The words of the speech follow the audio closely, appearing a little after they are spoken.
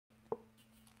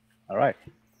All right.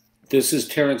 This is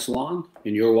Terrance Long,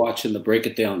 and you're watching the Break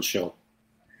It Down show.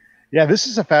 Yeah, this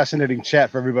is a fascinating chat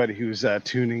for everybody who's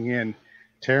tuning in.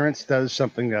 Terrance does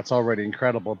something that's already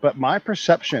incredible, but my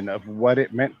perception of what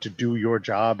it meant to do your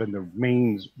job and the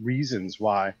main reasons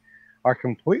why are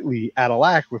completely out of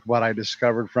whack with what I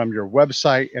discovered from your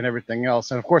website and everything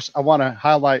else. And of course, I want to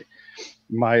highlight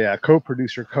my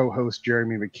co-producer, co-host,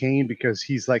 Jeremy McCain, because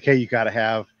he's like, hey, you got to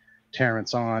have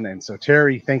Terrance on. And so,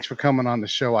 Terry, thanks for coming on the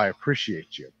show. I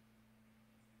appreciate you.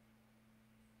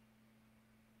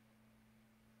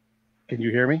 Can you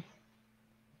hear me?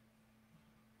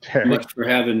 Terry? Thank you much for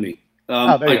having me.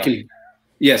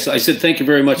 Yes, I said thank you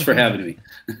very much for having me.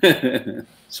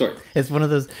 Sorry. It's one of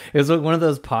those. It was one of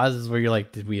those pauses where you're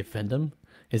like, "Did we offend him?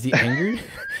 Is he angry?"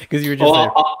 Because you were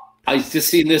just. I just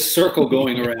seen this circle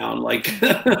going around, like.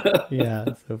 Yeah,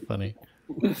 it's so funny.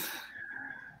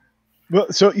 Well,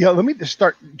 so yeah, let me just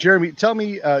start. Jeremy, tell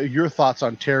me your thoughts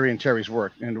on Terry and Terry's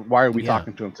work, and why are we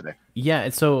talking to him today? Yeah,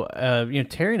 so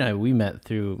Terry and I, we met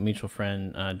through mutual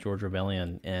friend George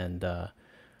Rebellion, and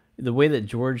the way that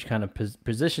George kind of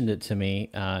positioned it to me,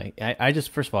 I just,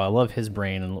 first of all, I love his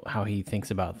brain and how he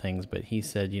thinks about things. But he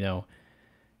said,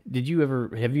 did you ever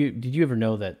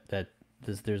know that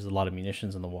there's a lot of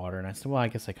munitions in the water? And I said, well, I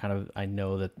guess I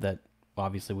know that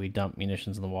obviously we dump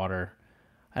munitions in the water.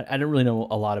 I don't really know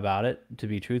a lot about it, to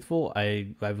be truthful.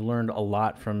 I've learned a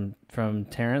lot from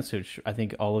Terrance, which I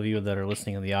think all of you that are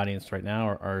listening in the audience right now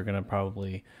are going to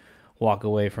probably walk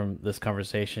away from this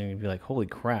conversation and be like, holy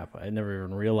crap, I never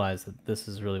even realized that this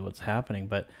is really what's happening.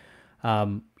 But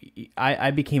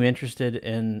I became interested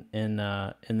in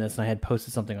this, and I had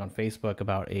posted something on Facebook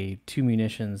about two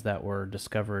munitions that were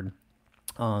discovered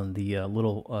on the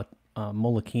little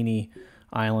Molokini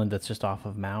island that's just off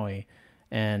of Maui.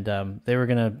 And they were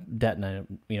going to detonate,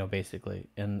 basically.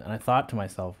 And I thought to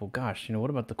myself, well, gosh, what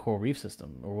about the coral reef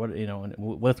system? Or what, and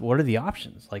what are the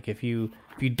options? Like if you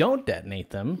don't detonate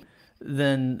them,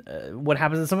 then what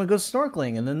happens if someone goes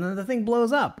snorkeling and then the thing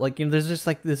blows up? Like, there's just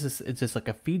like, it's just like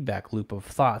a feedback loop of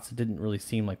thoughts. It didn't really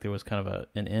seem like there was kind of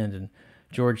an end. And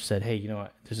George said, hey,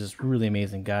 there's this really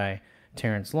amazing guy,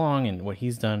 Terrance Long, and what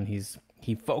he's done,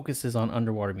 he focuses on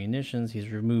underwater munitions. He's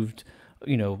removed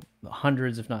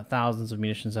hundreds, if not thousands, of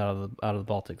munitions out of the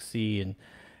Baltic Sea, and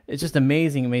it's just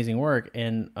amazing work.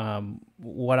 And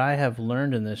what I have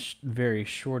learned in this very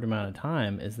short amount of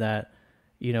time is that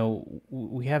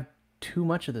we have too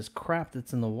much of this crap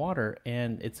that's in the water,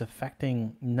 and it's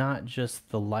affecting not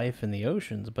just the life in the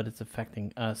oceans, but it's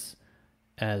affecting us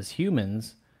as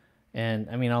humans. And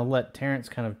I mean, I'll let Terrance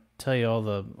kind of tell you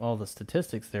all the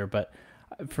statistics there, but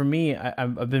for me,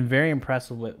 I've been very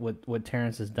impressed with what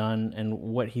Terrance has done and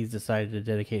what he's decided to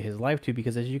dedicate his life to,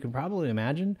 because as you can probably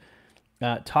imagine,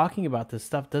 talking about this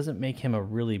stuff doesn't make him a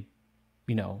really,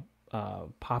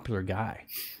 popular guy.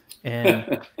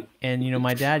 And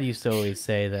my dad used to always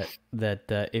say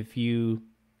that if you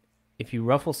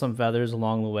ruffle some feathers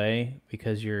along the way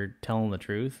because you're telling the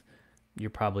truth, you're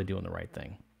probably doing the right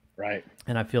thing. Right.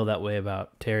 And I feel that way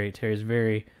about Terry. Terry's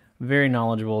very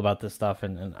knowledgeable about this stuff,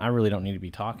 and I really don't need to be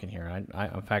talking here.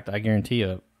 In fact, I guarantee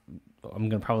you, I'm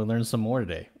going to probably learn some more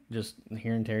today, just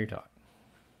hearing Terry talk.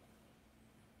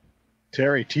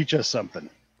 Terry, teach us something.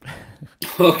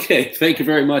 Okay, thank you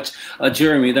very much,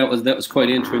 Jeremy. That was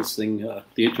quite interesting,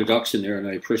 the introduction there, and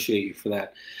I appreciate you for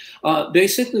that.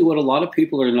 Basically, what a lot of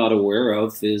people are not aware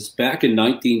of is back in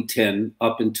 1910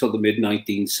 up until the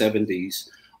mid-1970s,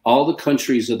 all the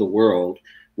countries of the world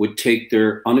would take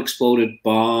their unexploded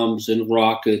bombs and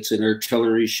rockets and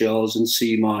artillery shells and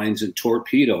sea mines and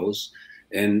torpedoes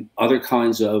and other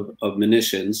kinds of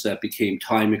munitions that became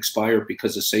time expired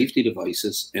because of safety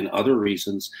devices and other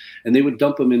reasons, and they would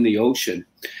dump them in the ocean.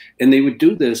 And they would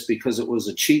do this because it was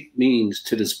a cheap means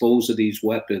to dispose of these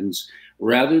weapons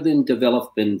rather than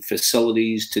developing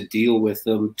facilities to deal with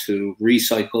them, to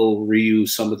recycle, reuse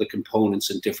some of the components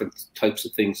and different types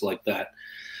of things like that.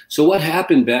 So what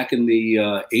happened back in the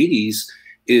 80s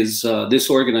is this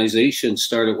organization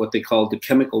started what they called the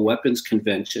Chemical Weapons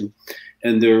Convention,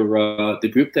 and they're, the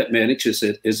group that manages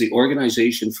it is the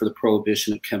Organization for the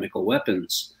Prohibition of Chemical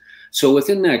Weapons. So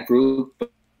within that group,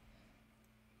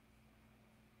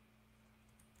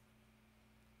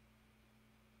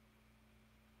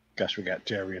 gosh, we got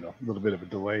Jerry in a little bit of a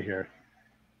delay here.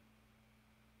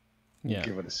 Yeah,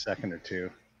 give it a second or two.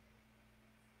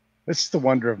 This is the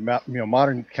wonder of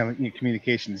modern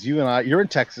communications. You and I, you're in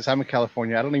Texas. I'm in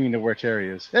California. I don't even know where Terry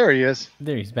is. There he is.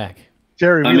 There, he's back.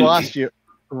 Terry, we lost you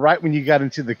right when you got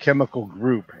into the chemical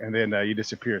group, and then you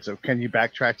disappeared. So can you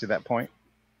backtrack to that point?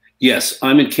 Yes,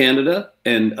 I'm in Canada,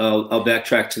 and I'll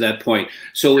backtrack to that point.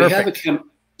 So we have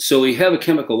So we have a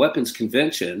chemical weapons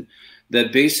convention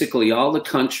that basically all the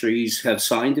countries have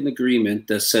signed an agreement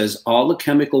that says all the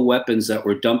chemical weapons that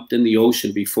were dumped in the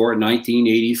ocean before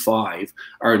 1985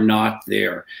 are not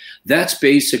there. That's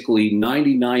basically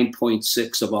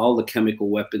 99.6 of all the chemical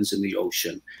weapons in the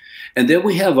ocean. And then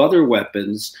we have other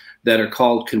weapons that are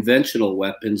called conventional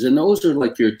weapons, and those are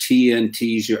like your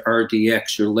TNTs, your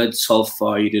RDX, your lead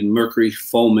sulfide, and mercury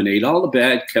fulminate, all the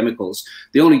bad chemicals.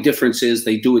 The only difference is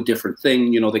they do a different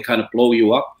thing. You know, they kind of blow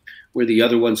you up, where the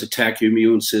other ones attack your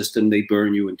immune system, they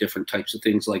burn you, and different types of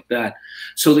things like that.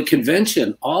 So the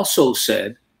convention also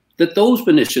said that those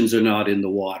munitions are not in the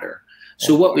water.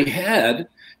 So what we had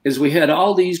is we had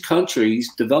all these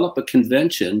countries develop a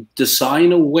convention to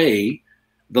sign away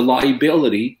the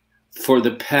liability for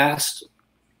the past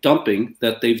dumping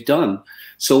that they've done.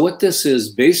 So what this is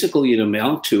basically an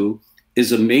amount to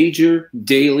is a major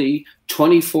daily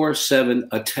 24/7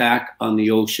 attack on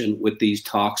the ocean with these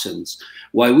toxins.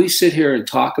 Why we sit here and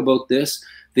talk about this,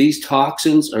 these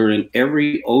toxins are in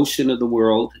every ocean of the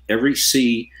world, every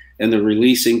sea, and they're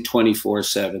releasing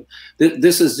 24/7.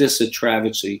 This is just a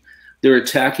travesty. They're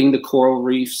attacking the coral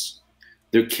reefs,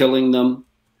 they're killing them.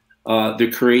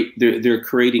 They're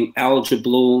creating algae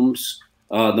blooms.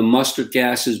 The mustard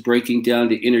gas is breaking down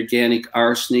to inorganic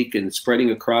arsenic and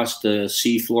spreading across the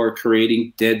seafloor,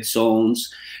 creating dead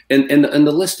zones. And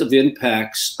the list of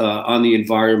impacts on the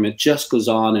environment just goes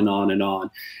on and on and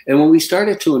on. And when we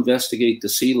started to investigate the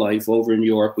sea life over in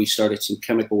Europe, we started some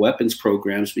chemical weapons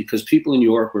programs because people in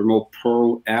Europe were more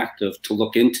proactive to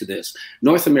look into this.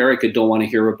 North America don't want to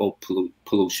hear about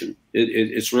pollution.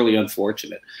 It's really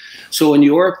unfortunate. So in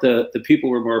Europe, the people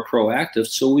were more proactive.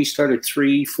 So we started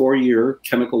 3-4 year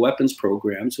chemical weapons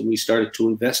programs, and we started to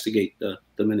investigate the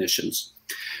munitions.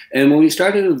 And when we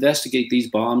started to investigate these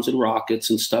bombs and rockets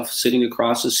and stuff sitting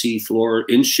across the seafloor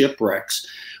in shipwrecks,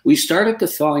 we started to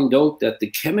find out that the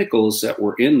chemicals that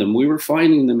were in them, we were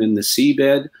finding them in the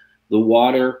seabed, the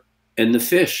water, and the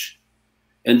fish.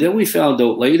 And then we found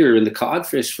out later in the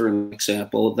codfish, for an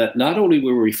example, that not only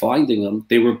were we finding them,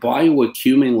 they were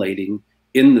bioaccumulating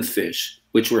in the fish,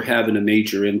 which were having a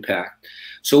major impact.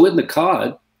 So in the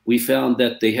cod, we found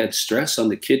that they had stress on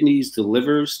the kidneys, the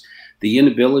livers, the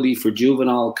inability for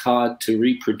juvenile cod to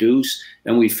reproduce,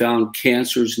 and we found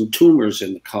cancers and tumors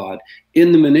in the cod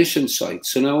in the munition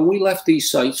sites. So now when we left these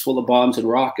sites full of bombs and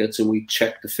rockets and we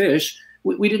checked the fish,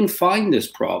 we didn't find this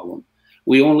problem.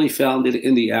 We only found it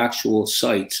in the actual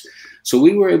sites. So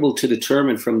we were able to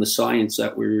determine from the science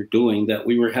that we were doing that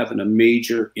we were having a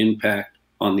major impact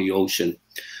on the ocean.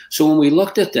 So when we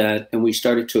looked at that and we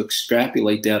started to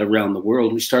extrapolate that around the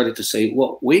world, we started to say,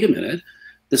 well, wait a minute.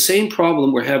 The same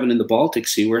problem we're having in the Baltic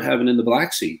Sea, we're having in the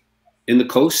Black Sea, in the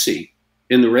Coast Sea,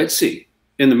 in the Red Sea,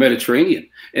 in the Mediterranean.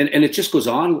 And it just goes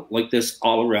on like this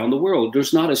all around the world.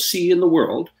 There's not a sea in the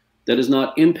world that is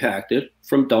not impacted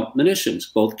from dumped munitions,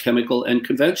 both chemical and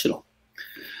conventional.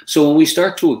 So when we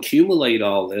start to accumulate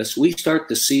all this, we start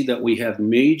to see that we have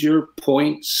major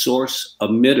point source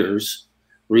emitters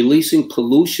releasing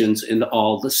pollutions into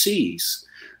all the seas.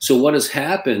 So what has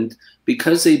happened,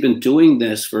 because they've been doing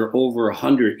this for over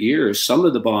 100 years, some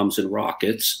of the bombs and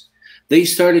rockets, they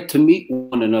started to meet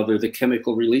one another, the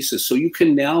chemical releases. So you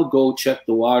can now go check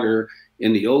the water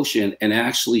in the ocean and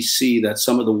actually see that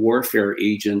some of the warfare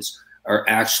agents are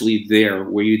actually there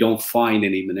where you don't find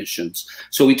any munitions.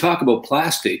 So we talk about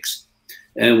plastics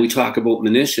and we talk about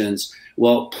munitions.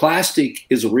 Well, plastic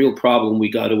is a real problem we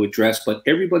got to address, but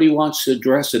everybody wants to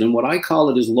address it. And what I call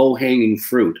it is low-hanging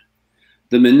fruit.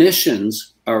 The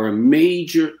munitions are a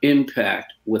major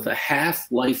impact with a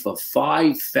half-life of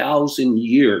 5,000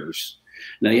 years.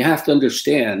 Now you have to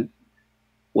understand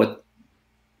what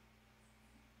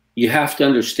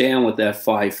that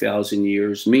 5,000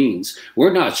 years means.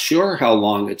 We're not sure how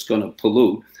long it's going to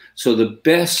pollute. So the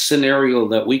best scenario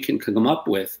that we can come up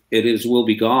with, will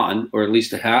be gone, or at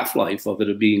least a half-life of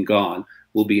it being gone,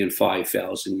 will be in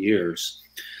 5,000 years.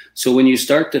 So when you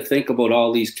start to think about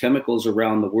all these chemicals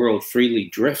around the world freely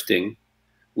drifting,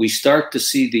 we start to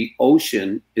see the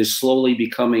ocean is slowly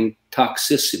becoming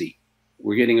toxicity.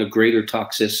 We're getting a greater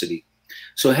toxicity.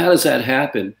 So how does that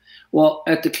happen? Well,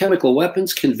 at the Chemical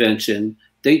Weapons Convention,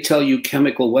 they tell you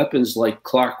chemical weapons like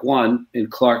Clark 1 and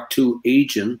Clark 2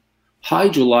 agent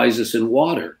hydrolyzes in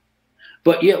water.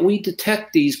 But yet we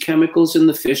detect these chemicals in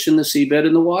the fish, in the seabed,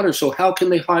 in the water. So how can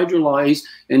they hydrolyze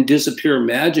and disappear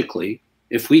magically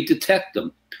if we detect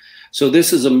them? So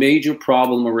this is a major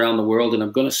problem around the world, and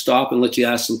I'm going to stop and let you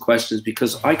ask some questions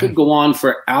because I could go on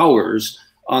for hours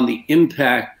on the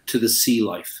impact to the sea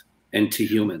life and to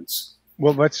humans.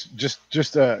 Well, let's just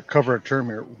cover a term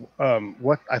here.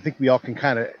 What I think we all can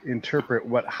kind of interpret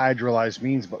what hydrolyze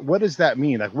means, but what does that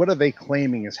mean? Like, what are they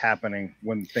claiming is happening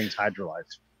when things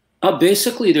hydrolyze?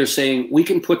 Basically, they're saying we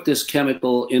can put this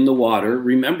chemical in the water,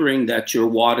 remembering that your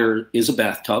water is a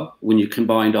bathtub when you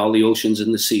combined all the oceans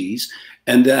and the seas,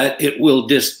 and that it will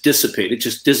dissipate. It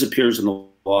just disappears in the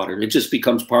water. It just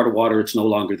becomes part of water. It's no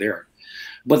longer there.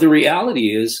 But the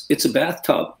reality is it's a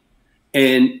bathtub.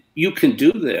 And you can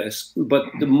do this, but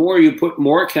the more you put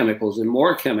more chemicals and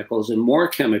more chemicals and more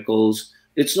chemicals,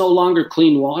 it's no longer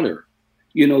clean water.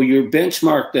 You know, your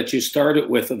benchmark that you started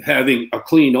with of having a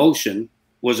clean ocean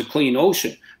was a clean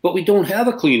ocean, but we don't have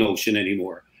a clean ocean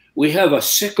anymore. We have a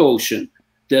sick ocean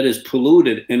that is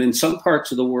polluted and in some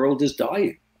parts of the world is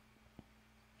dying.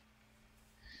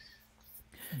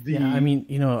 Yeah, I mean,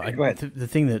 you know, the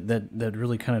thing that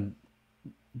really kind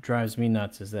of drives me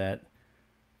nuts is that,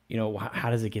 you know, how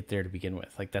does it get there to begin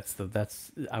with? Like that's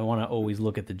I want to always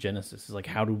look at the genesis. It's like,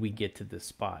 how did we get to this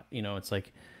spot? You know, it's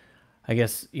like, I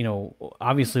guess, you know,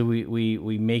 obviously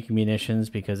we make munitions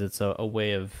because it's a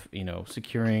way of, you know,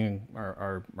 securing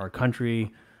our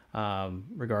country,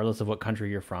 regardless of what country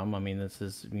you're from. I mean, this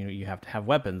is, you know, you have to have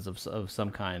weapons of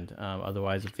some kind.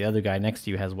 Otherwise, if the other guy next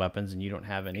to you has weapons and you don't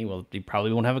have any, well, you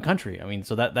probably won't have a country. I mean,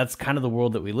 so that's kind of the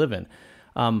world that we live in.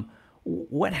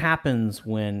 What happens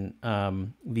when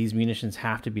these munitions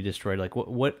have to be destroyed? Like,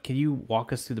 what can you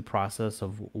walk us through the process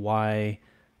of why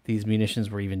these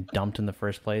munitions were even dumped in the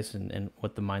first place, and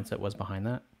what the mindset was behind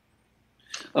that?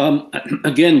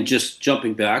 Again, just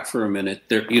jumping back for a minute,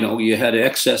 there, you know, you had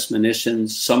excess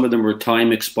munitions. Some of them were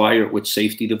time expired with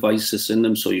safety devices in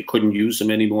them, so you couldn't use them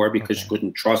anymore because you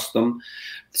couldn't trust them.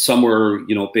 Some were,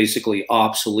 you know, basically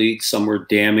obsolete. Some were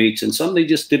damaged, and some they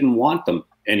just didn't want them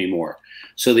anymore.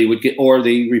 So they would or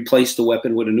they replaced the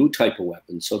weapon with a new type of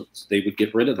weapon, so they would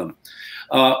get rid of them.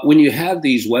 When you have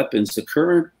these weapons, the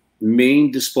current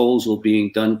main disposal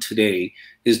being done today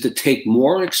is to take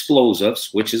more explosives,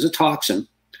 which is a toxin,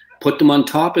 put them on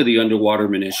top of the underwater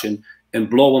munition and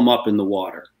blow them up in the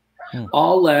water.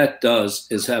 All that does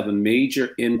is have a major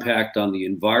impact on the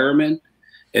environment.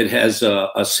 It has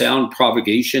a sound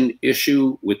propagation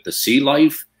issue with the sea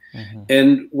life.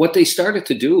 And what they started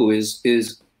to do is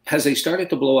as they started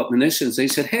to blow up munitions, they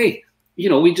said, hey, you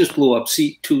know, we just blew up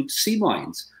 2 sea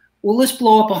mines. Well, let's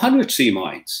blow up 100 sea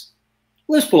mines.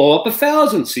 Let's blow up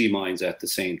 1,000 sea mines at the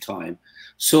same time.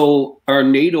 So our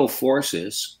NATO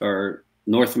forces, our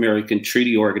North American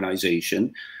Treaty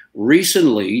Organization,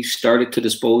 recently started to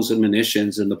dispose of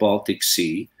munitions in the Baltic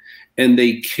Sea, and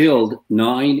they killed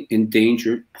 9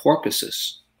 endangered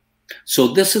porpoises. So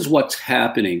this is what's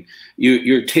happening.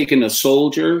 You're taking a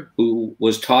soldier who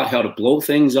was taught how to blow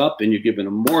things up, and you're giving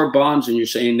him more bombs, and you're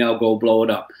saying, now go blow it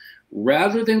up.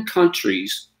 Rather than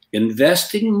countries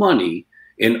investing money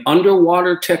in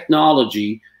underwater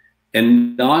technology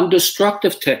and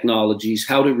non-destructive technologies,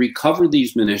 how to recover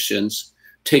these munitions,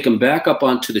 take them back up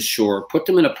onto the shore, put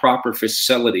them in a proper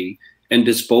facility, and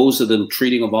dispose of them,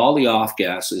 treating of all the off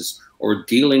gases or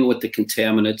dealing with the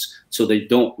contaminants so they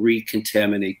don't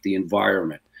recontaminate the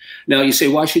environment. Now you say,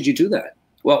 why should you do that?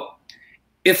 Well,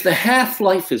 if the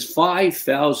half-life is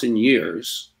 5,000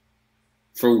 years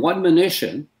for one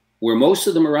munition, where most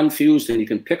of them are unfused and you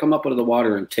can pick them up out of the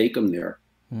water and take them there,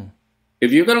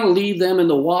 if you're going to leave them in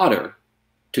the water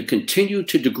to continue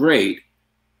to degrade,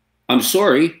 I'm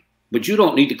sorry, but you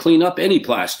don't need to clean up any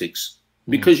plastics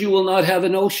because you will not have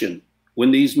an ocean when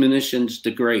these munitions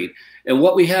degrade. And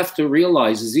what we have to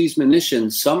realize is these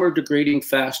munitions, some are degrading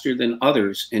faster than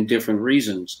others in different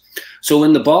reasons. So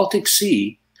in the Baltic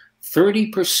Sea,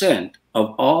 30%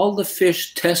 of all the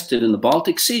fish tested in the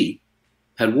Baltic Sea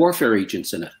had warfare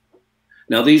agents in it.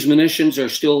 Now these munitions are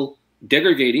still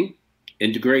degrading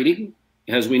and degrading,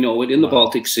 as we know it, in the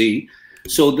Baltic Sea.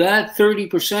 So that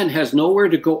 30% has nowhere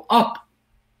to go up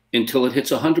until it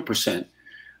hits 100%,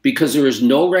 because there is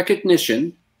no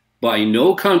recognition by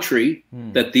no country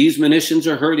that these munitions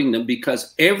are hurting them,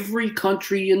 because every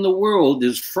country in the world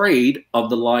is afraid of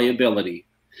the liability.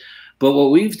 But what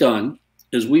we've done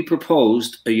is we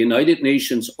proposed a United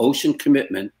Nations ocean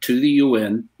commitment to the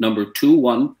UN, number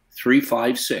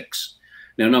 21356.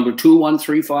 Now, number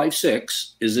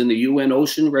 21356 is in the UN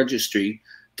Ocean Registry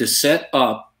to set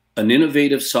up an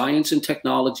innovative science and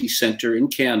technology center in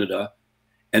Canada,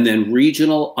 and then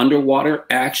regional underwater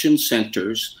action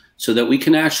centers, so that we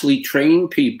can actually train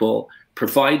people,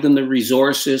 provide them the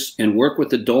resources, and work with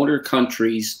the donor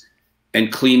countries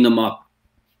and clean them up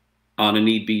on a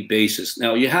need-be basis.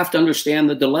 Now, you have to understand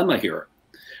the dilemma here.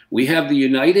 We have the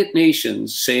United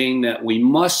Nations saying that we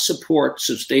must support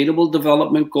Sustainable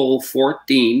Development Goal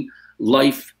 14,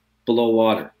 life below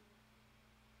water.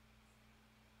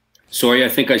 Sorry, I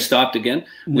think I stopped again.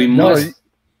 We No, must.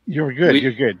 you're good.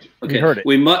 You're good. Okay. We heard it.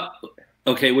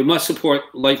 We must support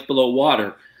life below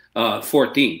water.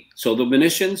 14. So the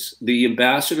munitions, the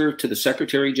ambassador to the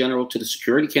Secretary General to the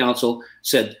Security Council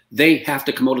said they have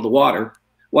to come out of the water,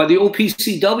 while the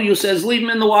OPCW says leave them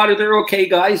in the water. They're okay,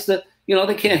 guys. They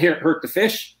can't hurt the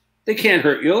fish. They can't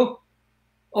hurt you.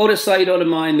 Out of sight, out of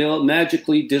mind. They'll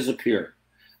magically disappear.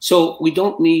 So we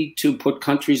don't need to put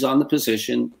countries on the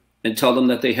position and tell them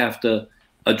that they have to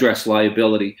address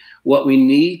liability. What we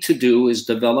need to do is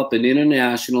develop an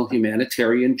international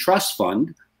humanitarian trust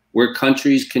fund where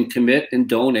countries can commit and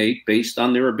donate based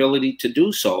on their ability to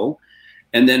do so.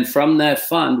 And then from that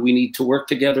fund, we need to work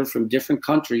together from different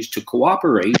countries to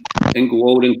cooperate and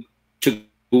go out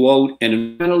and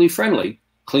environmentally friendly,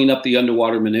 clean up the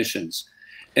underwater munitions.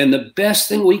 And the best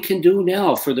thing we can do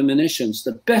now for the munitions,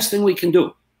 the best thing we can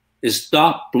do is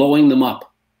stop blowing them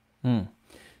up.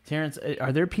 Terrance,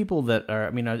 are there people that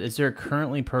are, is there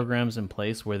currently programs in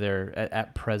place where they're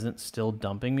at present still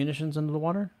dumping munitions into the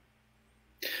water?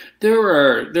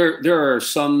 There are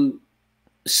some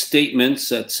statements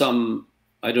that some,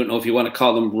 I don't know if you want to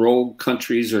call them rogue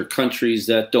countries or countries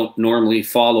that don't normally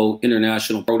follow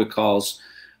international protocols.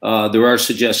 There are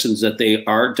suggestions that they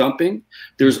are dumping.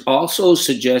 There's also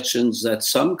suggestions that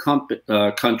some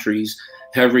countries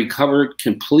have recovered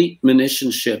complete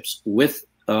munition ships with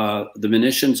the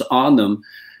munitions on them.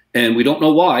 And we don't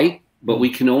know why, but we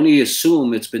can only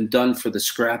assume it's been done for the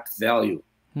scrap value.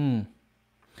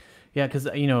 Yeah, because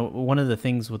one of the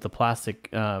things with the plastic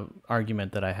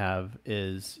argument that I have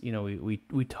is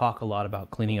we talk a lot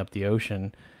about cleaning up the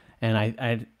ocean, and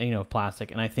I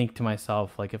plastic, and I think to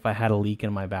myself, like, if I had a leak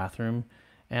in my bathroom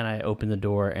and I open the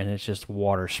door and it's just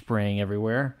water spraying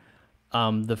everywhere,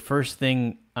 the first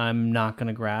thing I'm not going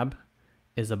to grab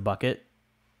is a bucket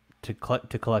to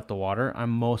collect the water. I'm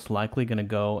most likely going to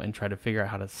go and try to figure out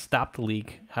how to stop the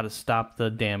leak, how to stop the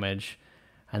damage.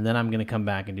 And then I'm going to come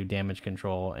back and do damage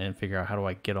control and figure out how do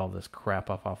I get all this crap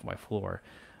off my floor.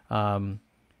 And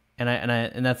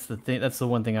that's the thing. That's the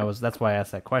one thing that's why I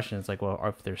asked that question. It's like, well,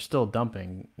 if they're still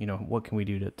dumping, what can we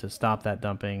do to stop that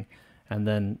dumping? And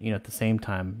then, at the same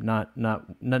time, not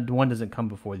one doesn't come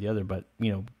before the other, but,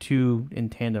 two in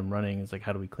tandem running is like,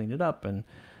 how do we clean it up? And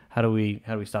how do we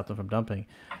stop them from dumping?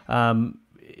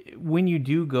 When you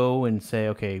do go and say,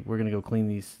 okay, we're going to go clean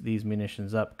these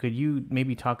munitions up, could you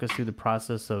maybe talk us through the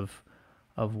process of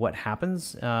what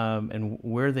happens and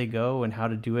where they go and how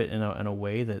to do it in a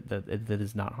way that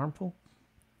is not harmful?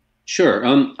 Sure.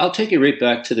 I'll take you right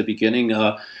back to the beginning.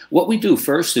 What we do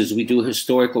first is we do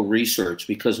historical research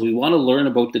because we want to learn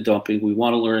about the dumping. We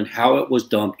want to learn how it was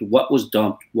dumped, what was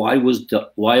dumped, why it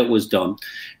was dumped,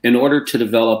 in order to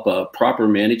develop a proper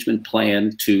management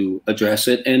plan to address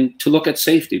it and to look at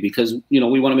safety because,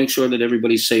 we want to make sure that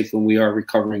everybody's safe when we are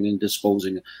recovering and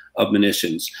disposing of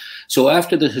munitions. So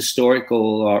after the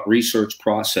historical research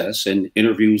process and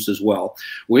interviews as well,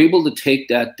 we're able to take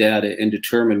that data and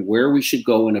determine where we should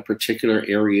go in a particular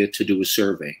area to do a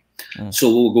survey. So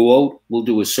we'll go out, we'll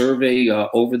do a survey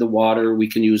over the water. We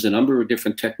can use a number of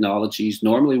different technologies.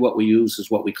 Normally what we use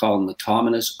is what we call an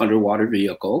autonomous underwater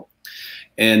vehicle.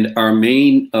 And our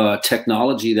main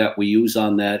technology that we use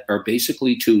on that are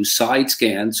basically to side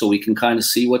scan so we can kind of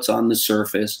see what's on the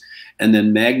surface, and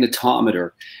then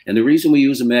magnetometer. And the reason we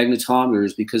use a magnetometer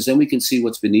is because then we can see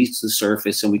what's beneath the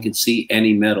surface and we can see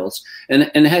any metals. And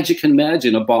as you can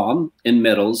imagine, a bomb and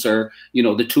metals are,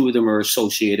 the two of them are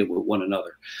associated with one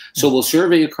another. So we'll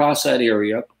survey across that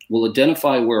area. We'll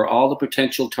identify where all the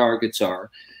potential targets are.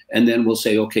 And then we'll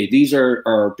say, okay, these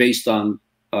are based on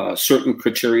certain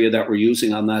criteria that we're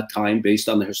using on that time based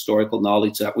on the historical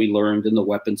knowledge that we learned and the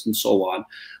weapons and so on.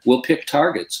 We'll pick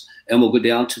targets and we'll go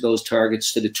down to those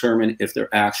targets to determine if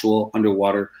they're actual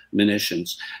underwater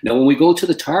munitions. Now, when we go to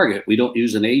the target, we don't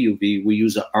use an AUV, we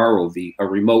use a ROV, a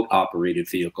remote operated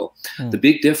vehicle. The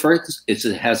big difference is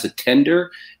it has a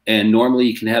tender, and normally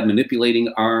you can have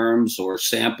manipulating arms or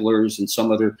samplers and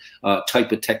some other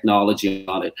type of technology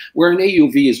on it, where an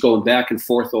AUV is going back and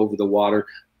forth over the water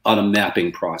on a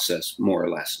mapping process, more or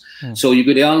less. So you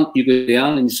go down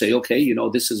and you say, okay,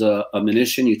 this is a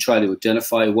munition. You try to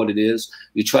identify what it is.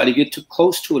 You try to get too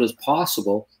close to it as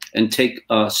possible and take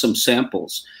some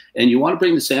samples. And you want to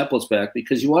bring the samples back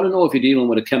because you want to know if you're dealing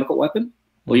with a chemical weapon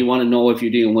or you want to know if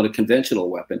you're dealing with a conventional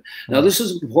weapon. Now, this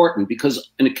is important because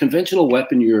in a conventional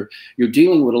weapon, you're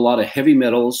dealing with a lot of heavy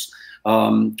metals.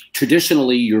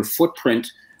 Traditionally, your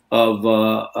footprint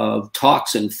of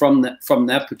toxin from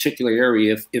that particular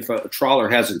area, if a trawler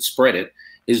hasn't spread it,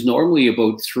 is normally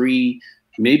about 3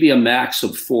 maybe a max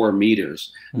of 4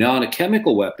 meters. Now, on a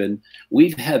chemical weapon,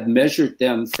 we have measured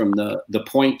them from the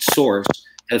point source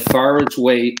as far as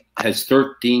away as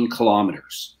 13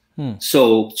 kilometers.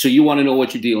 So you want to know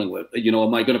what you're dealing with. You know,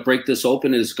 am I going to break this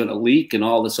open? Is it going to leak and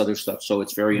all this other stuff? So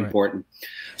it's very important.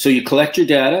 So you collect your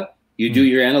data, you do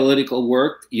your analytical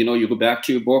work, you know, you go back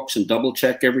to your books and double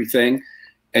check everything,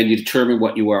 and you determine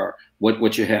what you are,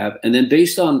 what you have. And then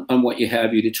based on what you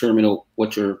have, you determine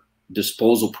what your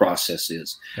disposal process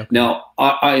is. Now,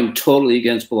 I am totally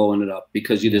against blowing it up,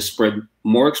 because you just spread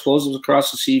more explosives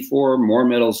across the C4, more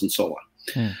metals, and so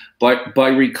on. But by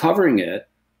recovering it,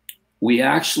 we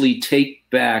actually take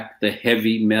back the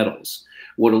heavy metals.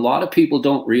 What a lot of people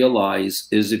don't realize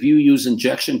is if you use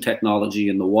injection technology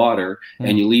in the water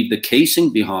and you leave the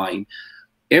casing behind,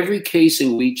 every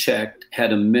casing we checked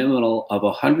had a minimum of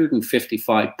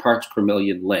 155 parts per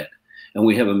million lead. And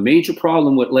we have a major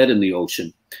problem with lead in the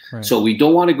ocean. So we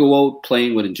don't want to go out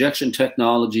playing with injection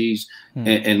technologies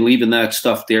and leaving that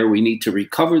stuff there. We need to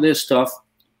recover this stuff,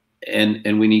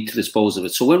 and we need to dispose of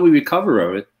it. So when we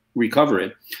recover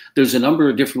it, there's a number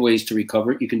of different ways to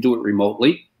recover it. You can do it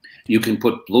remotely. You can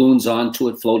put balloons onto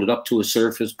it, float it up to a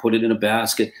surface, put it in a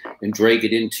basket, and drag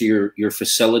it into your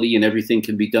facility, and everything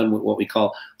can be done with what we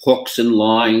call hooks and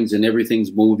lines, and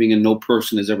everything's moving, and no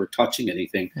person is ever touching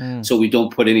anything, so we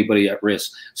don't put anybody at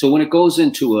risk. So when it goes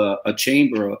into a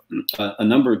chamber, a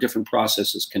number of different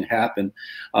processes can happen.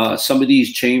 Some of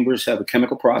these chambers have a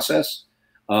chemical process.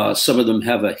 Some of them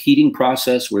have a heating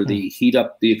process where they heat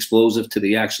up the explosive till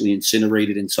they actually incinerate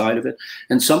it inside of it.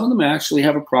 And some of them actually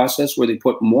have a process where they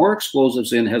put more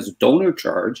explosives in, has a donor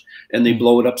charge, and they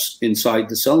blow it up inside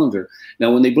the cylinder.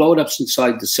 Now, when they blow it up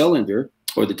inside the cylinder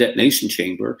or the detonation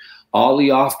chamber, all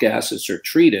the off gases are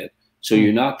treated, so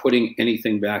you're not putting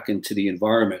anything back into the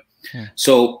environment.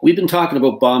 So we've been talking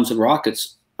about bombs and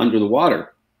rockets under the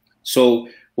water. So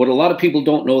what a lot of people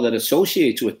don't know that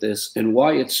associates with this and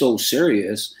why it's so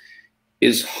serious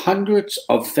is hundreds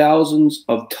of thousands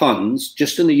of tons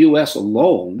just in the US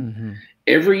alone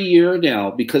every year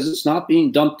now, because it's not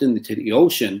being dumped into the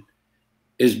ocean,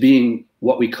 is being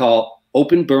what we call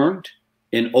open burned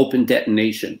and open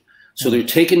detonation. So they're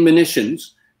taking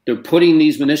munitions, they're putting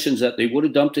these munitions that they would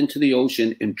have dumped into the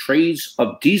ocean in trays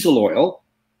of diesel oil,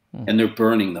 and they're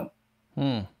burning them.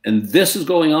 And this is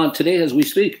going on today as we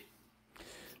speak.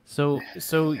 So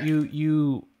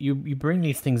you bring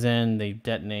these things in, they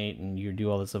detonate, and you do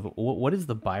all this stuff. What is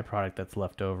the byproduct that's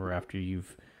left over after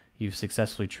you've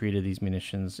successfully treated these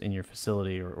munitions in your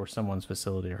facility or someone's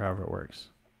facility, or however it works?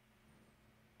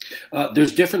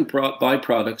 There's different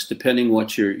byproducts depending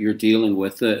what you're dealing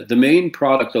with. The main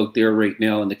product out there right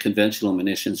now in the conventional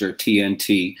munitions are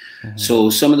TNT.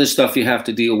 So some of the stuff you have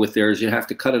to deal with there is you have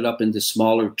to cut it up into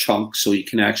smaller chunks so you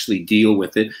can actually deal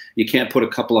with it. You can't put a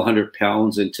couple of 100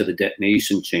 pounds into the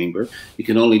detonation chamber. You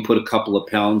can only put a couple of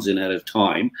pounds in at a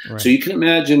time. So you can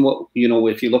imagine what, you know,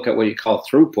 if you look at what you call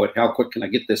throughput, how quick can I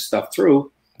get this stuff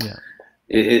through?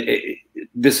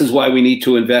 This is why we need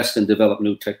to invest and develop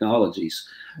new technologies.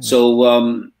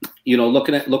 So, you know,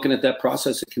 looking at that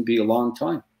process, it can be a long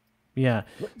time. Yeah.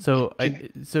 So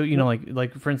you know,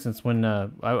 like for instance, when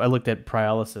I looked at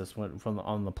pyrolysis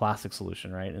on the plastic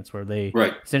solution, right? It's where they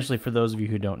essentially, for those of you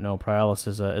who don't know,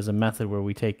 pyrolysis is a method where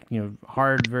we take, you know,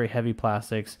 hard, very heavy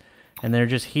plastics, and they're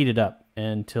just heated up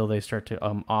until they start to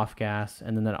off gas,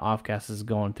 and then that off gas is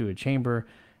going through a chamber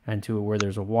and to where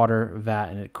there's a water vat,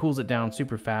 and it cools it down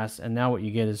super fast. And now what you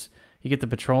get is you get the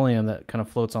petroleum that kind of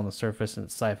floats on the surface and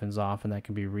it siphons off, and that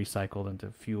can be recycled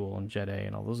into fuel and Jet A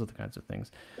and all those other kinds of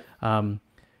things.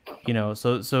 You know,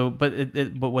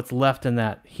 but what's left in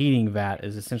that heating vat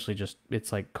is essentially just,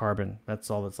 it's like carbon. That's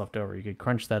all that's left over. You could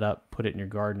crunch that up, put it in your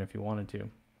garden if you wanted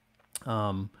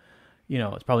to. You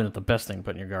know, it's probably not the best thing to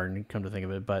put in your garden, come to think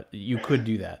of it, but you could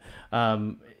do that.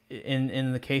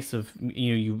 In the case of,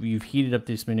 you know, you've heated up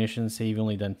these munitions, say you've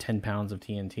only done 10 pounds of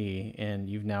TNT, and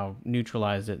you've now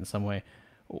neutralized it in some way.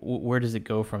 Where does it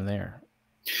go from there?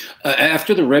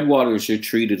 After the red waters are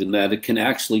treated in that, it can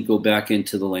actually go back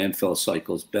into the landfill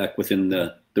cycles, back within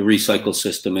the recycle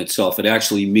system itself. It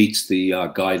actually meets the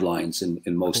guidelines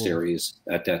in most areas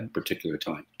at that particular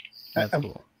time. That's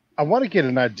cool. I want to get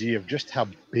an idea of just how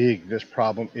big this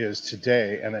problem is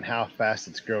today, and then how fast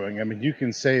it's growing. I mean, you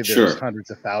can say there's hundreds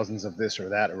of thousands of this or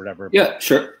that or whatever. Yeah,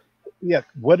 sure. Yeah.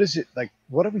 What is it like?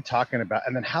 What are we talking about?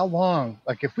 And then how long,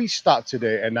 like if we stopped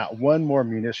today and not one more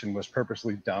munition was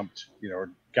purposely dumped, you know, or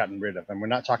gotten rid of, and we're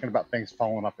not talking about things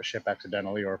falling off a ship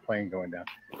accidentally or a plane going down,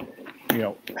 you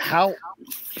know, how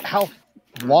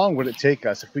long would it take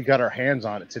us if we got our hands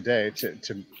on it today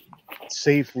to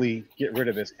safely get rid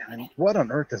of this. And what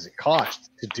on earth does it cost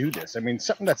to do this? I mean,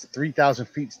 something that's 3,000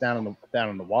 feet down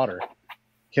in the water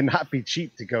cannot be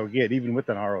cheap to go get, even with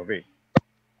an ROV.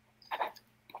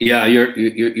 Yeah,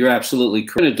 you're absolutely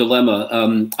correct. In a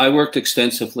dilemma. I worked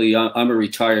extensively. I'm a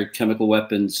retired chemical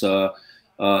weapons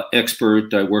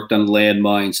expert. I worked on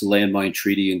landmines, the landmine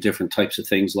treaty, and different types of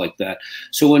things like that.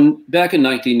 So back in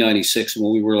 1996,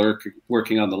 when we were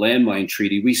working on the landmine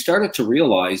treaty, we started to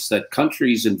realize that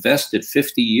countries invested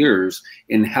 50 years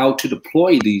in how to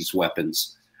deploy these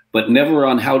weapons, but never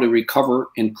on how to recover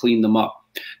and clean them up.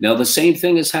 Now, the same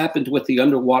thing has happened with the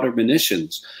underwater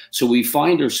munitions. So we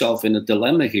find ourselves in a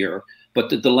dilemma here, but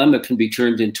the dilemma can be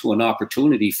turned into an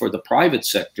opportunity for the private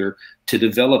sector to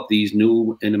develop these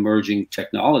new and emerging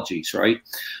technologies, right?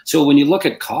 So when you look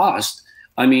at cost,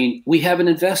 I mean, we haven't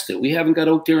invested. We haven't got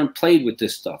out there and played with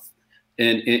this stuff.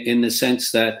 And in the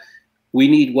sense that we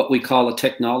need what we call a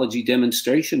technology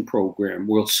demonstration program,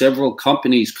 where several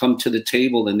companies come to the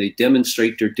table and they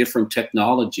demonstrate their different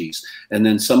technologies. And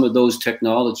then some of those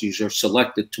technologies are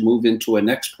selected to move into a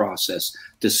next process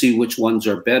to see which ones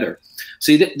are better.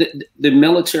 See, the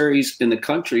militaries in the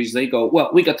countries, they go, well,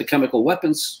 we got the chemical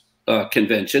weapons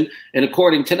convention, and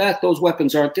according to that, those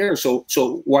weapons aren't there. So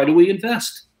why do we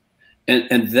invest?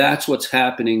 And that's what's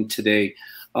happening today.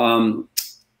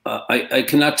 I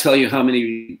cannot tell you how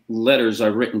many letters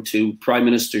I've written to Prime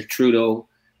Minister Trudeau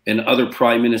and other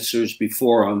prime ministers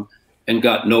before him and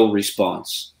got no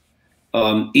response.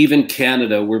 Even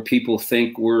Canada, where people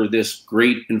think we're this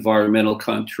great environmental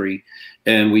country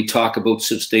and we talk about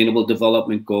sustainable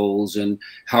development goals and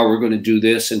how we're going to do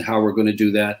this and how we're going to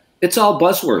do that, it's all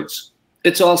buzzwords.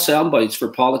 It's all sound bites for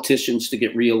politicians to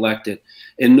get reelected.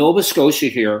 In Nova Scotia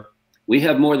here, we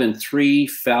have more than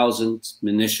 3,000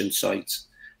 munition sites.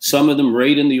 Some of them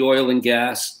right in the oil and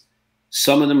gas.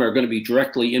 Some of them are going to be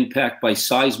directly impacted by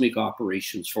seismic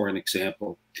operations, for an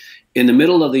example. In the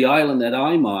middle of the island that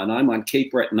I'm on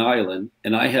Cape Breton Island,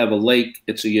 and I have a lake.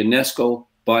 It's a UNESCO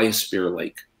biosphere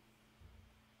lake.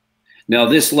 Now,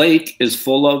 this lake is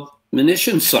full of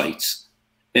munition sites,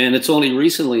 and it's only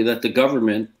recently that the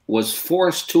government was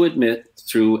forced to admit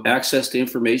through access to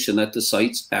information that the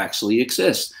sites actually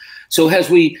exist. So as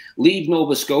we leave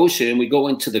Nova Scotia and we go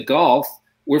into the Gulf,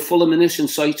 we're full of munition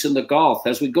sites in the Gulf.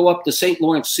 As we go up the St.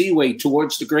 Lawrence Seaway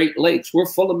towards the Great Lakes, we're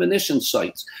full of munition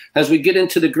sites. As we get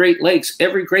into the Great Lakes,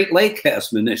 every Great Lake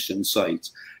has munition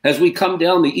sites. As we come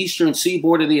down the eastern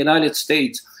seaboard of the United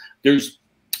States, there's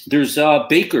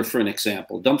Baker, for an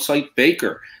example, dump site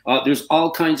Baker. There's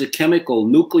all kinds of chemical,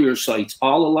 nuclear sites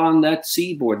all along that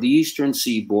seaboard, the eastern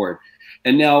seaboard.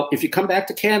 And now, if you come back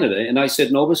to Canada, and I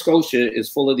said Nova Scotia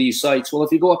is full of these sites, well,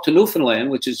 if you go up to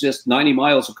Newfoundland, which is just 90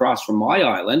 miles across from my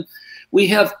island, we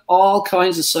have all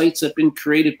kinds of sites that have been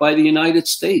created by the United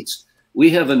States. We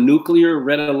have a nuclear,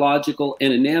 radiological,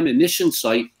 and an ammunition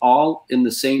site all in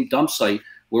the same dump site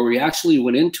where we actually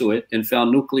went into it and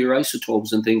found nuclear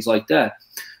isotopes and things like that.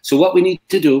 So what we need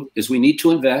to do is we need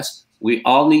to invest. We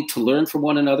all need to learn from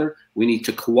one another. We need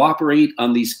to cooperate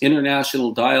on these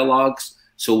international dialogues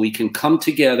so we can come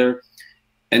together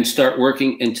and start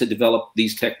working and to develop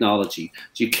these technology.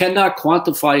 So you cannot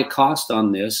quantify a cost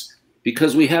on this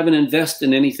because we haven't invested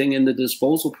in anything in the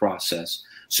disposal process.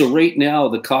 So right now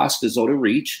the cost is out of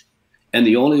reach, and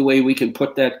the only way we can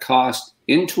put that cost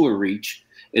into a reach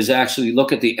is actually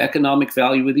look at the economic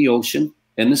value of the ocean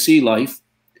and the sea life,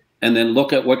 and then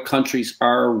look at what countries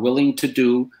are willing to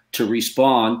do to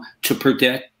respond to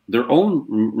protect their own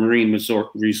marine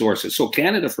resources. So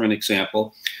Canada, for an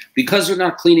example, because they're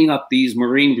not cleaning up these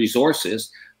marine resources,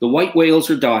 the white whales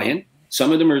are dying.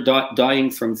 Some of them are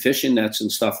dying from fishing nets and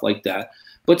stuff like that.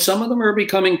 But some of them are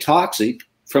becoming toxic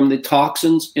from the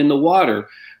toxins in the water.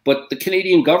 But the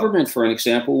Canadian government, for an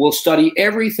example, will study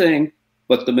everything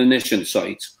but the munition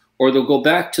sites. Or they'll go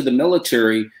back to the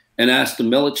military and ask the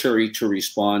military to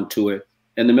respond to it.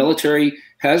 And the military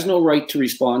has no right to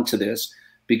respond to this,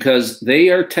 because they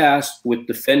are tasked with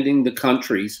defending the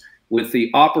countries with the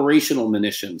operational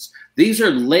munitions. These are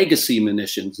legacy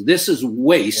munitions. This is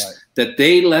waste that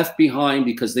they left behind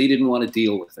because they didn't want to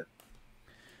deal with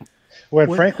it.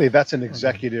 Well, frankly, that's an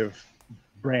executive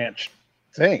branch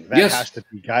thing. That has to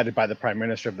be guided by the prime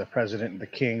minister, the president, the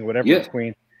king, whatever, the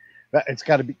queen. That it's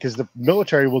got to be, because the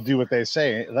military will do what they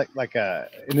say. Like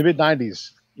in the mid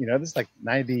 90s, you know, this is like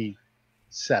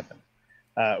 97.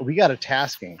 We got a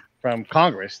tasking from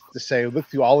Congress to say, look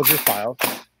through all of your files,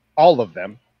 all of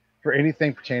them, for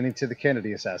anything pertaining to the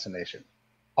Kennedy assassination.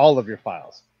 All of your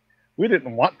files. We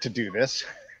didn't want to do this,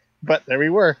 but there we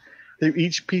were, through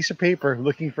each piece of paper,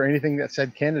 looking for anything that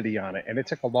said Kennedy on it, and it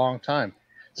took a long time.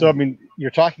 So, I mean,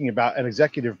 you're talking about an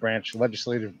executive branch,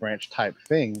 legislative branch type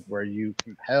thing where you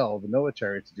compel the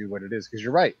military to do what it is. Because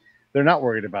you're right, they're not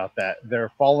worried about that.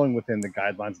 They're following within the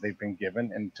guidelines they've been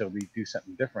given. Until we do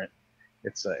something different,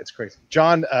 it's crazy.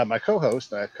 John, my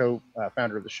co-host,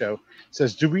 co-founder of the show,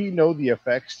 says, "Do we know the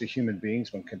effects to human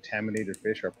beings when contaminated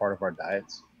fish are part of our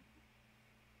diets?"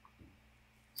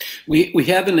 We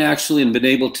haven't actually been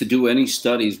able to do any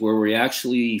studies where we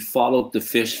actually followed the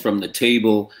fish from the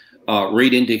table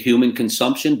right into human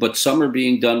consumption, but some are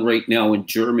being done right now in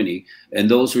Germany,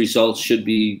 and those results should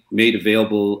be made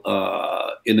available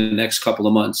in the next couple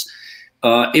of months.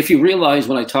 If you realize,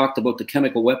 when I talked about the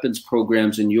chemical weapons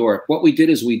programs in Europe, what we did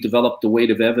is we developed the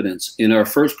weight of evidence. In our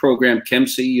first program,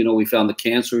 ChemSea, you know, we found the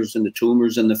cancers and the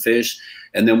tumors in the fish,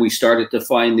 and then we started to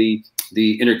find the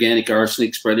inorganic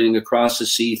arsenic spreading across the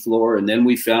sea floor, and then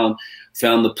we found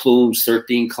the plumes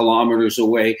 13 kilometers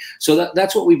away. So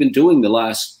that's what we've been doing the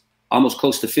last almost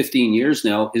close to 15 years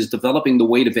now, is developing the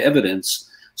weight of evidence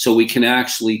so we can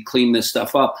actually clean this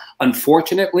stuff up.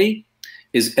 Unfortunately,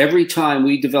 is every time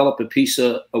we develop a piece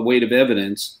of a weight of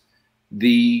evidence,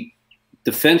 the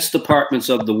defense departments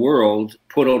of the world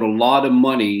put out a lot of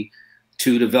money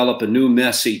to develop a new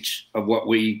message of what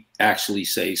we actually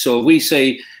say. So if we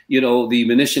say, you know, the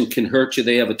munition can hurt you,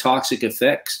 they have a toxic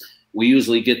effects, we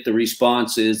usually get the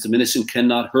response is the munition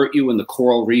cannot hurt you and the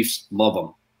coral reefs love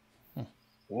them.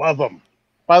 Love them.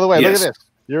 By the way, Yes. Look at this.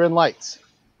 You're in lights.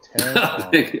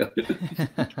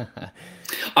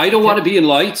 I don't want to be in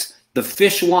lights. The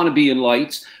fish want to be in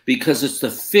lights because it's the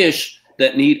fish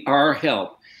that need our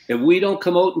help. If we don't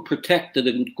come out and protect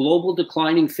the global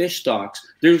declining fish stocks,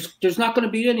 there's not going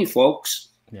to be any, folks.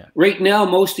 Yeah. Right now,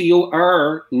 most of you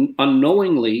are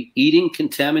unknowingly eating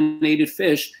contaminated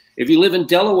fish. If you live in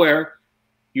Delaware,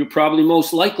 you're probably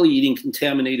most likely eating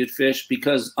contaminated fish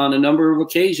because on a number of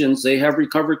occasions they have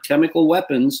recovered chemical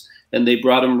weapons and they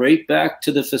brought them right back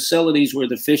to the facilities where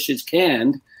the fish is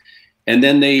canned, and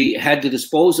then they had to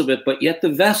dispose of it, but yet the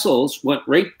vessels went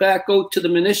right back out to the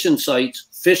munition sites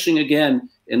fishing again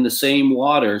in the same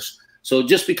waters. So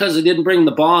just because they didn't bring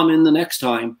the bomb in the next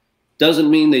time doesn't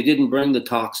mean they didn't bring the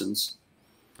toxins.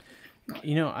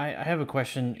 You know, I have a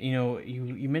question. You know,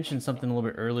 you mentioned something a little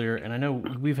bit earlier, and I know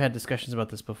we've had discussions about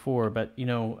this before, but, you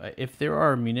know, if there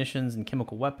are munitions and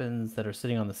chemical weapons that are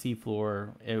sitting on the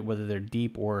seafloor, whether they're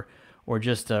deep or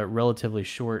just relatively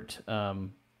short,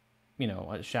 you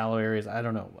know, shallow areas, I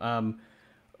don't know.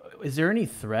 Is there any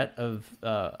threat of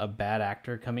a bad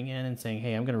actor coming in and saying,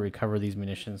 hey, I'm going to recover these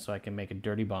munitions so I can make a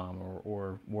dirty bomb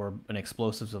or an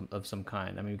explosive of some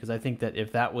kind? I mean, because I think that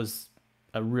if that was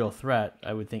a real threat,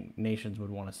 I would think nations would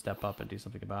want to step up and do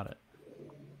something about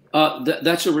it.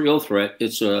 That's a real threat.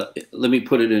 It's let me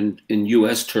put it in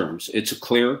U.S. terms. It's a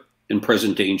clear and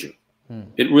present danger.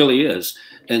 It really is.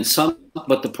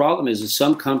 But the problem is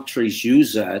some countries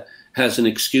use that as an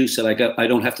excuse that I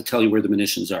don't have to tell you where the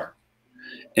munitions are.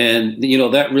 And, you know,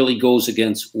 that really goes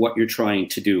against what you're trying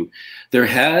to do. There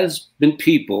has been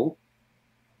people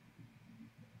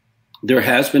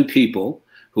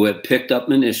who have picked up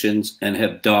munitions and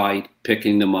have died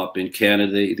picking them up in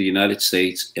Canada, the United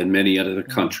States, and many other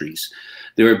countries.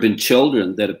 There have been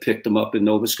children that have picked them up in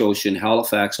Nova Scotia and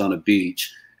Halifax on a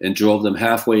beach and drove them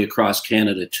halfway across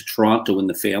Canada to Toronto in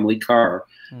the family car,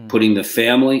 putting the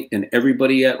family and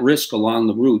everybody at risk along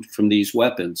the route from these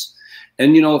weapons.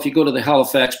 And, you know, if you go to the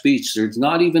Halifax beach, there's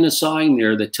not even a sign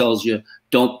there that tells you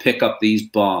don't pick up these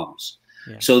bombs.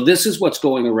 Yeah. So this is what's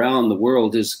going around the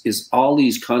world is all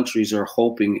these countries are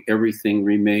hoping everything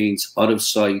remains out of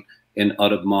sight and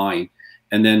out of mind.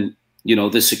 And then, you know,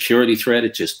 the security threat,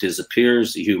 it just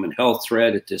disappears. The human health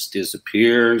threat, it just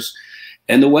disappears.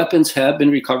 And the weapons have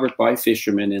been recovered by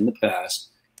fishermen in the past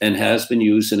and has been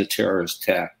used in a terrorist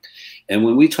attack. And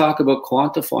when we talk about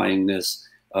quantifying this,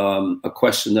 a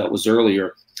question that was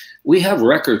earlier, we have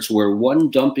records where one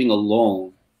dumping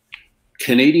alone,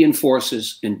 Canadian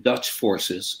forces and Dutch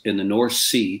forces in the North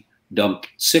Sea dumped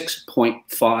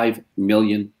 6.5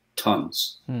 million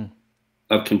tons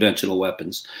of conventional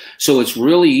weapons. So it's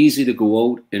really easy to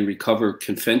go out and recover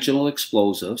conventional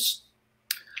explosives.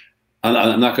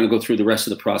 I'm not going to go through the rest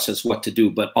of the process, what to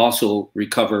do, but also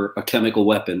recover a chemical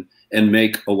weapon and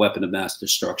make a weapon of mass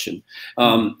destruction.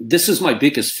 This is my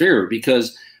biggest fear,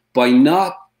 because by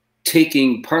not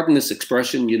taking, pardon this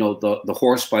expression, you know, the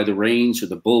horse by the reins or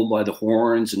the bull by the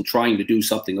horns and trying to do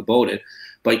something about it,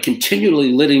 by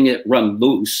continually letting it run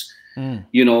loose,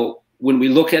 you know, when we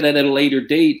look at it at a later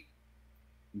date,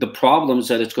 the problems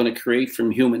that it's going to create from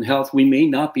human health, we may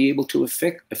not be able to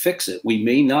fix it. We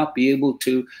may not be able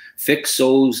to fix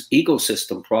those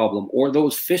ecosystem problem or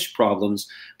those fish problems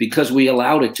because we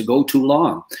allowed it to go too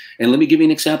long. And let me give you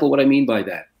an example of what I mean by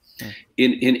that.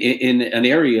 In an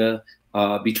area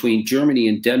between Germany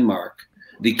and Denmark,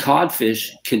 the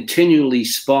codfish continually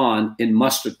spawn in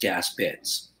mustard gas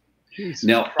beds. Jesus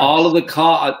now, Christ. all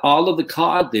of the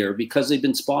cod there, because they've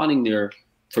been spawning there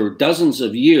for dozens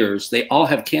of years, they all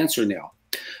have cancer now.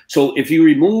 So if you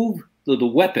remove the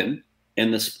weapon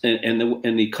and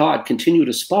the cod continue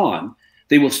to spawn,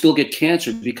 they will still get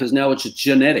cancer because now it's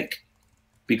genetic.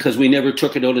 Because we never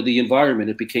took it out of the environment,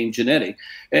 it became genetic.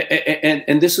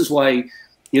 And this is why,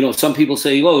 you know, some people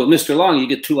say, "Oh, Mr. Long, you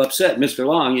get too upset, Mr.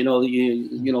 Long. You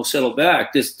know, settle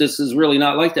back. This is really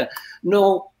not like that."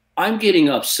 No, I'm getting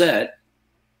upset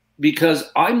because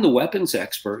I'm the weapons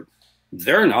expert.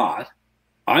 They're not.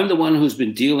 I'm the one who's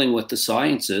been dealing with the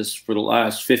sciences for the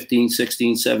last 15,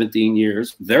 16, 17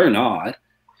 years. They're not.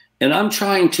 And I'm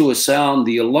trying to sound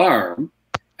the alarm,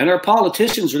 and our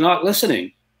politicians are not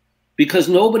listening because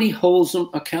nobody holds them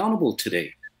accountable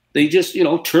today. They just, you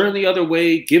know, turn the other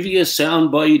way, give you a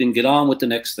sound bite, and get on with the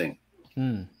next thing.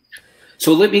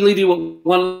 So let me leave you with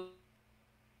one.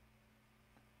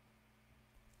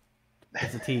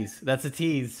 That's a tease. That's a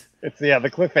tease. It's the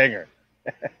cliffhanger.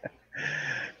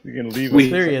 You're gonna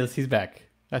leave. There he is. He's back.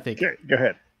 I think. Go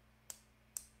ahead.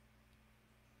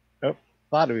 Oh,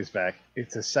 thought he was back.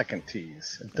 It's a second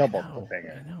tease, a double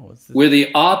cliffhanger. I know. Where the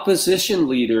opposition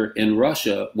leader in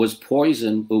Russia was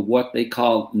poisoned with what they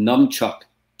call nunchuck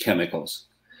chemicals.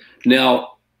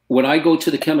 Now, when I go to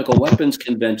the Chemical Weapons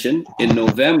Convention in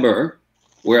November,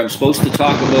 where I'm supposed to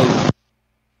talk about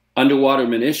underwater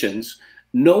munitions,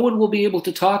 no one will be able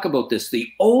to talk about this. The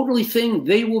only thing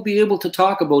they will be able to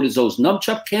talk about is those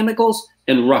nunchuck chemicals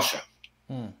in Russia.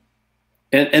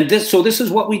 And this is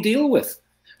what we deal with.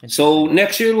 So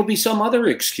next year it'll be some other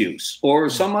excuse or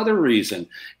some other reason.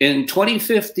 In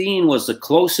 2015 was the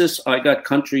closest I got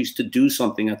countries to do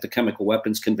something at the Chemical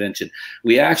Weapons Convention.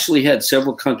 We actually had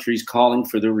several countries calling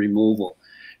for the removal.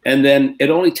 And then it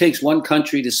only takes one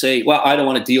country to say, well, I don't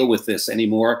want to deal with this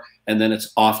anymore. And then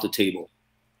it's off the table.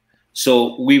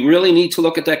 So we really need to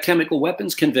look at that Chemical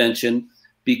Weapons Convention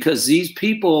because these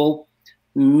people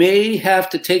may have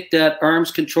to take that Arms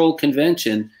Control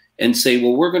Convention and say,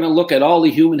 well, we're going to look at all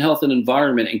the human health and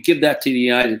environment and give that to the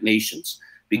United Nations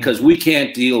because we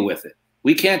can't deal with it.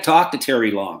 We can't talk to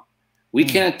Terry Long. We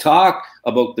can't talk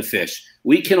about the fish.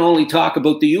 We can only talk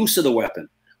about the use of the weapon.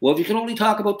 Well, if you can only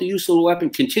talk about the use of the weapon,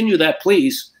 continue that,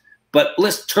 please. But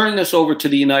let's turn this over to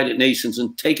the United Nations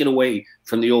and take it away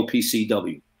from the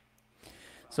OPCW.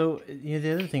 So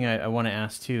the other thing I want to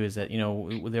ask too is that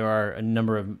there are a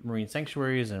number of marine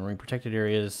sanctuaries and marine protected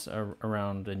areas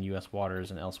around in U.S.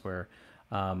 waters and elsewhere.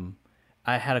 I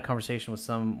had a conversation with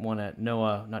someone at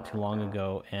NOAA not too long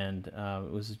ago, and it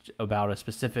was about a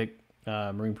specific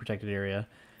marine protected area,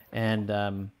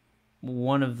 and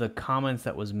one of the comments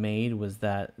that was made was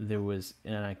that there was,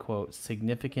 and I quote,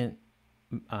 significant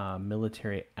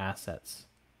military assets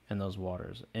in those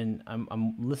waters. And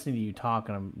I'm listening to you talk,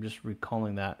 and I'm just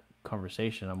recalling that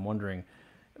conversation. I'm wondering,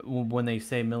 when they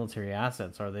say military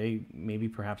assets, are they maybe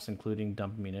perhaps including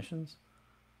dumped munitions?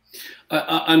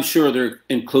 I'm sure they're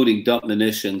including dumped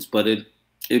munitions, but it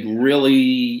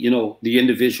really, the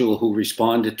individual who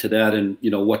responded to that and,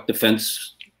 what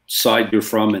defense side you're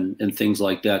from and things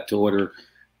like that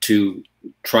to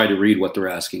try to read what they're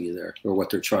asking you there or what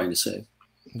they're trying to say.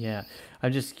 Yeah.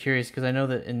 I'm just curious because I know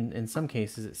that in some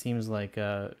cases it seems like,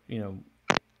 there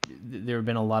have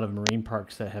been a lot of marine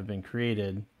parks that have been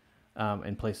created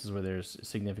in places where there's a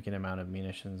significant amount of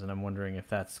munitions. And I'm wondering if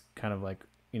that's kind of like,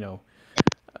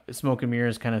 smoke and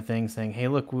mirrors kind of thing, saying, hey,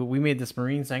 look, we made this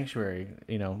marine sanctuary,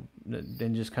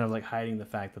 then just kind of like hiding the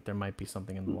fact that there might be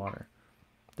something in the water.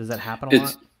 Does that happen a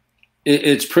lot?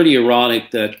 It's pretty ironic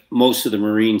that most of the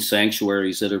marine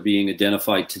sanctuaries that are being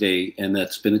identified today, and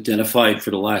that's been identified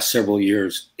for the last several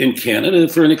years in Canada,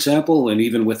 for an example, and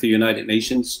even with the United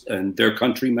Nations and their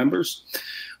country members,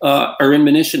 are in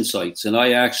munition sites. And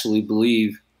I actually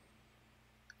believe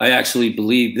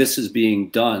this is being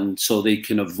done so they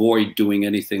can avoid doing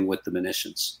anything with the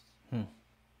munitions.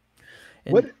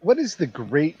 What is the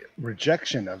great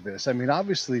rejection of this? I mean,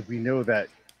 obviously we know that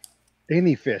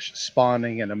any fish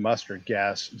spawning in a mustard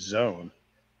gas zone,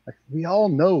 like, we all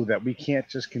know that we can't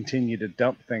just continue to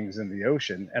dump things in the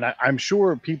ocean. And I'm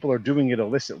sure people are doing it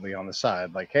illicitly on the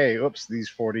side. Like, hey, oops, these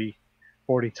 40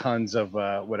 tons of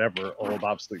whatever old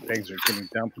obsolete things are getting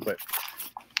dumped. But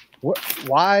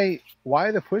why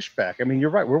the pushback? I mean, you're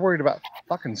right. We're worried about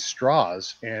fucking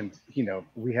straws. And,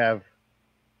 we have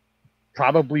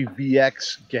probably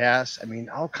VX gas. I mean,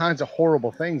 all kinds of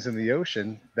horrible things in the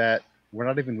ocean that we're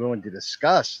not even willing to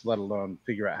discuss, let alone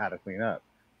figure out how to clean up.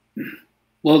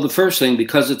 Well, the first thing,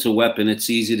 because it's a weapon, it's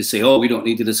easy to say, oh, we don't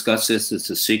need to discuss this. It's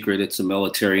a secret. It's a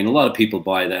military. And a lot of people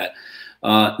buy that.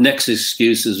 Next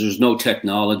excuse is there's no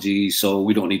technology, so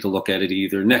we don't need to look at it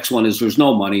either. Next one is there's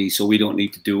no money, so we don't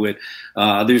need to do it.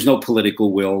 There's no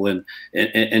political will,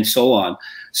 and so on.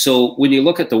 So when you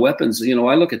look at the weapons, you know,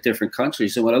 I look at different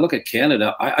countries, and when I look at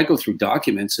Canada, I go through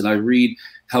documents and I read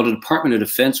how the Department of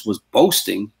Defense was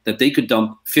boasting that they could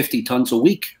dump 50 tons a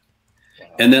week.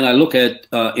 And then I look at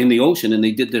in the ocean, and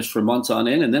they did this for months on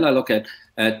end. And then I look at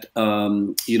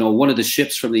you know, one of the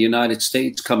ships from the United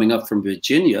States coming up from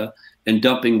Virginia and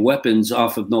dumping weapons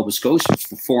off of Nova Scotia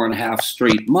for 4.5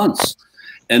 straight months.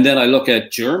 And then I look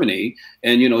at Germany,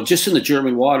 and, you know, just in the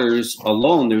German waters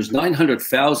alone, there's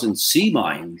 900,000 sea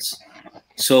mines.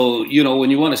 So, you know,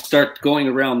 when you want to start going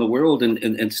around the world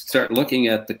and start looking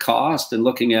at the cost and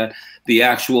looking at the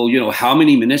actual, you know, how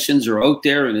many munitions are out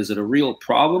there and is it a real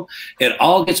problem? It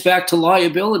all gets back to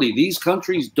liability. These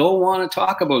countries don't want to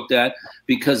talk about that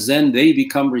because then they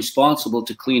become responsible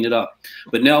to clean it up.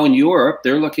 But now in Europe,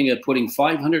 they're looking at putting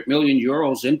 500 million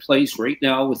euros in place right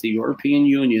now with the European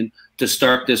Union to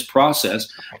start this process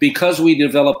because we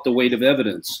developed the weight of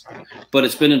evidence. But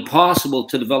it's been impossible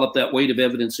to develop that weight of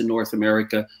evidence in North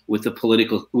America with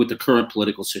the current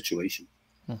political situation.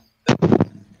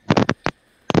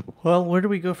 Well, where do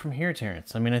we go from here,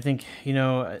 Terrance? I mean, I think, you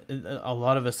know, a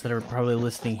lot of us that are probably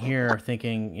listening here are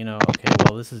thinking, you know, okay,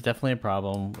 well, this is definitely a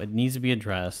problem. It needs to be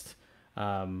addressed.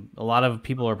 A lot of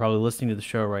people are probably listening to the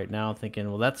show right now thinking,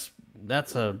 well,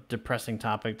 that's a depressing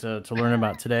topic to learn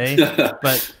about today.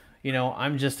 But, you know,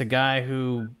 I'm just a guy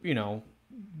who, you know,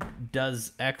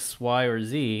 does X, Y, or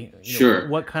Z. Sure.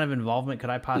 What kind of involvement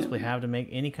could I possibly have to make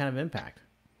any kind of impact?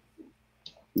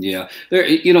 Yeah, there,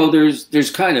 you know, there's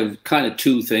kind of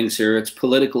two things here. It's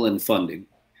political and funding,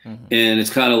 and it's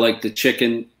kind of like the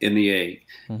chicken and the egg.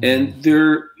 And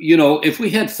there, you know, if we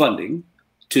had funding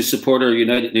to support our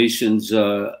United Nations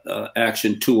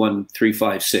Action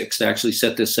 21356 to actually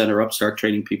set this center up, start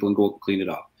training people, and go clean it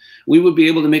up, we would be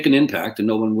able to make an impact, and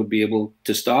no one would be able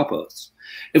to stop us.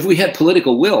 If we had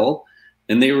political will,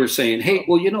 and they were saying, hey,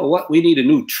 well, you know what, we need a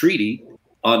new treaty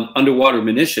on underwater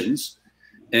munitions.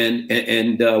 And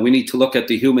we need to look at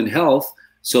the human health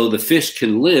so the fish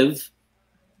can live,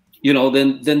 you know,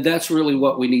 then that's really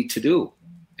what we need to do.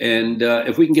 And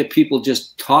if we can get people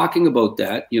just talking about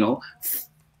that, you know,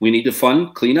 we need to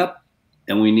fund cleanup,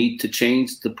 and we need to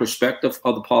change the perspective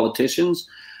of the politicians.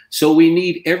 So we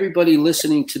need everybody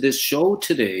listening to this show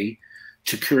today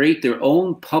to create their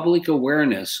own public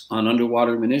awareness on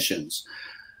underwater munitions.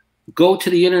 Go to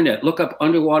the internet, look up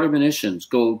underwater munitions,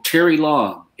 go Terry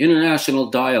Long, international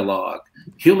dialogue,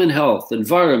 human health,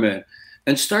 environment,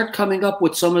 and start coming up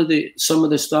with some of the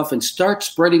stuff, and start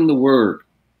spreading the word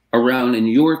around in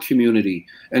your community,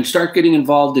 and start getting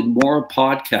involved in more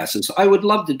podcasts. And so I would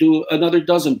love to do another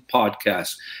dozen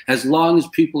podcasts as long as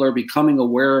people are becoming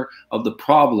aware of the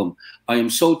problem. I am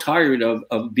so tired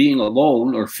of being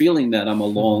alone, or feeling that I'm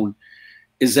alone,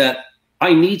 is that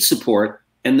I need support.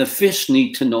 And the fish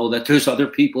need to know that there's other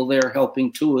people there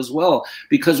helping too as well,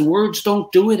 because words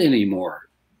don't do it anymore.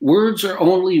 Words are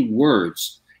only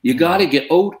words. You got to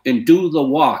get out and do the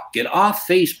walk. Get off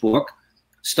Facebook.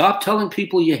 Stop telling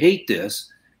people you hate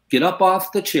this. Get up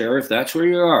off the chair if that's where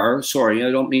you are. Sorry, I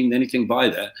don't mean anything by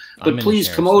that. But please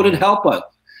come out and help us.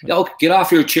 Oh, get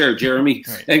off your chair, Jeremy,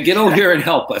 and get over here and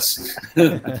help us.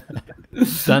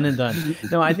 Done and done.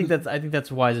 No, I think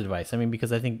that's wise advice. I mean,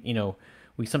 because I think, you know,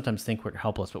 we sometimes think we're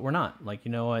helpless, but we're not. Like,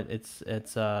 you know what?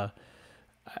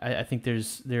 I think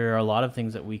there are a lot of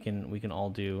things that we can all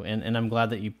do, and I'm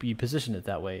glad that you positioned it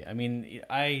that way. I mean,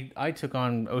 I took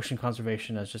on ocean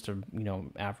conservation as just a, you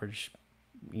know, average,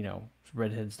 you know,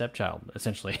 redhead stepchild,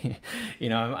 essentially. You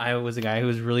know, I was a guy who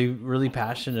was really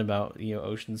passionate about, you know,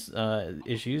 oceans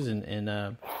issues,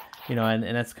 and you know, and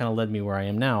that's kind of led me where I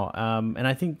am now. And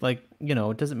I think, like, you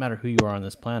know, it doesn't matter who you are on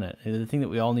this planet. The thing that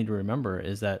we all need to remember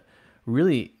is that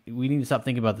really we need to stop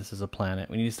thinking about this as a planet.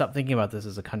 We need to stop thinking about this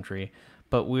as a country.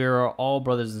 But we're all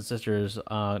brothers and sisters,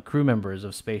 crew members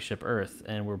of Spaceship Earth,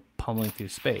 and we're pummeling through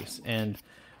space. And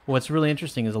what's really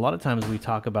interesting is a lot of times we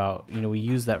talk about, you know, we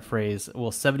use that phrase,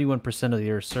 well, 71% of the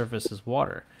Earth's surface is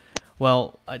water.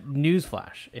 Well,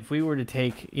 newsflash, if we were to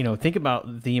take, you know, think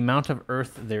about the amount of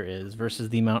Earth there is versus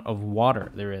the amount of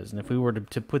water there is. And if we were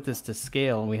to put this to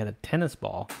scale and we had a tennis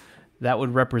ball, that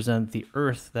would represent the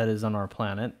Earth that is on our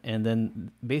planet, and then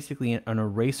basically an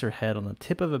eraser head on the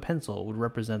tip of a pencil would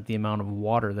represent the amount of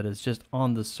water that is just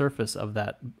on the surface of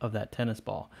that tennis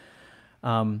ball.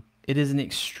 it is an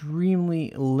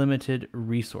extremely limited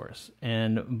resource,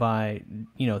 and by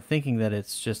thinking that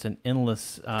it's just an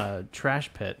endless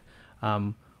trash pit,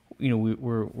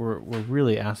 we're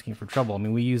really asking for trouble. I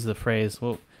mean, we use the phrase,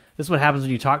 "Well, this is what happens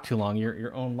when you talk too long.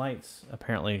 Your own lights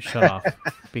apparently shut off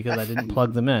because I didn't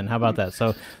plug them in." How about that?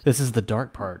 So this is the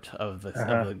dark part of the.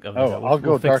 I'll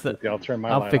go dark with you. I'll turn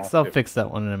my light off. I'll fix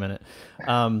that one in a minute.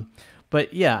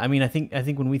 But yeah, I mean, I think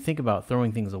when we think about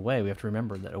throwing things away, we have to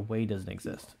remember that away doesn't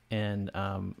exist, and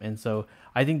so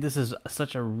I think this is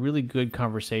such a really good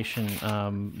conversation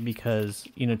because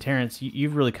Terrance,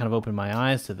 you've really kind of opened my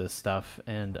eyes to this stuff,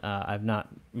 and I've not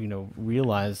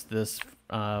realized this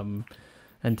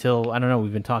until, I don't know,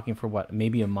 we've been talking for what,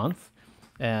 maybe a month,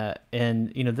 and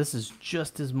this is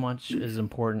just as much as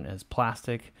important as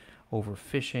plastic,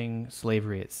 overfishing,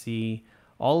 slavery at sea.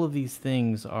 All of these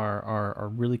things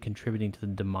are really contributing to the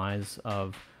demise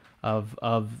of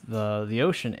the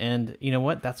ocean. And you know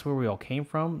what? That's where we all came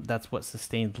from. That's what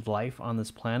sustained life on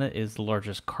this planet, is the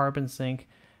largest carbon sink.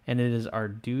 And it is our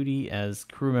duty as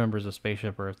crew members of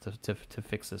Spaceship Earth to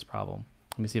fix this problem.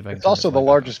 Let me see if I can. It's also the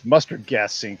largest mustard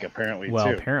gas sink, apparently, well,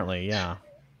 too. apparently, yeah.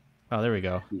 Oh, there we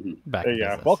go. Back there you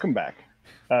go. Welcome back.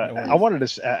 I wanted to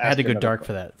ask, I had to go dark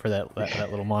for that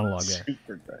little monologue there.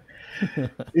 Super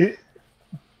dark.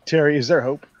 Terry, is there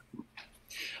hope?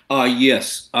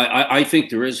 Yes, I think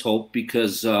there is hope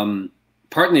because,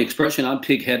 pardon the expression, I'm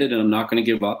pig-headed and I'm not going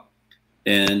to give up.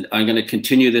 And I'm going to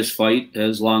continue this fight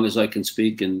as long as I can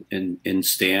speak and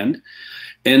stand.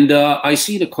 And I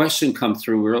see the question come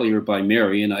through earlier by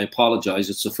Mary, and I apologize.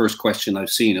 It's the first question I've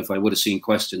seen. If I would have seen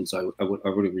questions, I would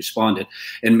have responded.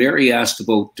 And Mary asked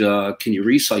about, can you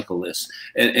recycle this?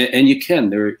 And you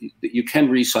can. You can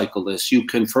recycle this. You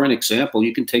can, for an example,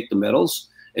 you can take the metals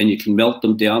and you can melt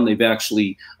them down. They've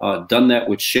actually done that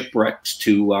with shipwrecks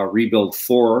to rebuild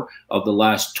 4 of the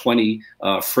last 20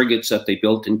 frigates that they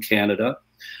built in Canada.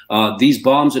 These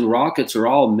bombs and rockets are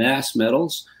all mass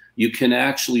metals. You can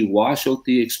actually wash out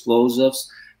the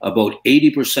explosives. About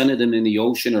 80% of them in the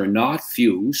ocean are not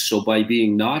fused. So by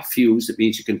being not fused, it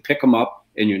means you can pick them up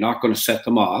and you're not going to set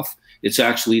them off. It's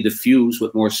actually the fuse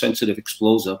with more sensitive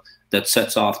explosive that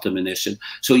sets off the munition.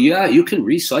 So yeah, you can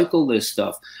recycle this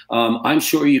stuff. I'm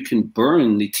sure you can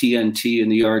burn the TNT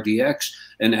and the RDX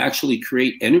and actually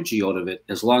create energy out of it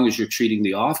as long as you're treating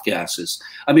the off gases.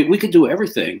 I mean, we could do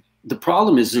everything. The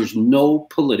problem is there's no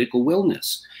political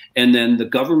willness. And then the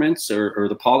governments or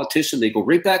the politician, they go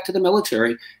right back to the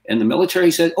military, and the military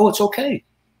said, oh, it's okay.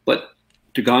 But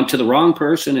they've gone to the wrong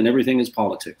person and everything is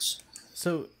politics.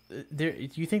 So do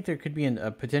you think there could be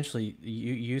a potentially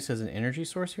use as an energy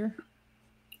source here?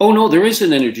 Oh, no, there is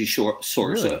an energy source.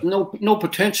 Really? No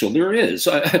potential. There is.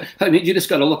 I mean, you just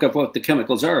got to look up what the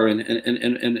chemicals are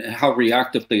and how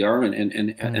reactive they are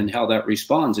and how that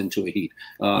responds into a heat,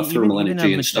 thermal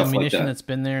energy and stuff like that. Ammunition that's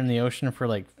been there in the ocean for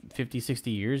like 50,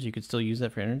 60 years, you could still use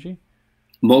that for energy?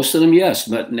 Most of them, yes.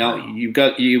 But now you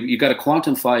got to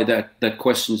quantify that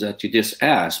questions that you just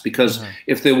asked, because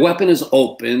if the weapon is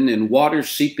open and water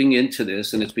seeping into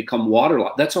this and it's become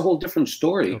waterlogged, that's a whole different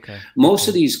story. Okay. Most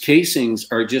of these casings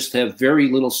just have very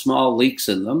little small leaks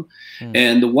in them,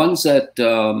 and the ones that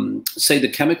say the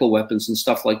chemical weapons and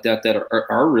stuff like that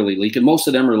are really leaking. Most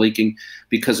of them are leaking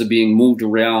because of being moved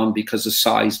around, because of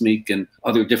seismic and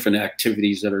other different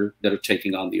activities that are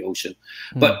taking on the ocean.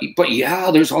 But yeah,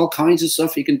 there's all kinds of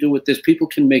stuff you can do with this. People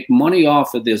can make money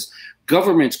off of this.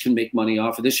 Governments can make money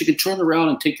off of this. You can turn around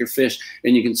and take your fish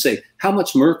and you can say, how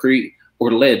much mercury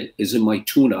or lead is in my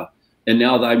tuna? And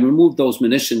now that I removed those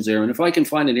munitions there, and if I can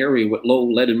find an area with low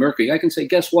lead and mercury, I can say,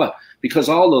 guess what? Because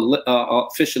all the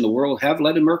fish in the world have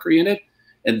lead and mercury in it,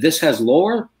 and this has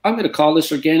lower, I'm going to call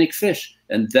this organic fish.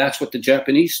 And that's what the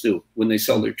Japanese do when they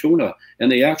sell their tuna. And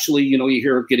they actually, you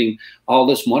hear of getting all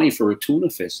this money for a tuna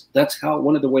fish. That's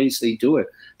one of the ways they do it.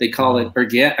 They call it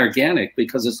organic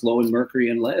because it's low in mercury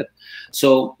and lead.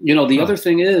 So, the other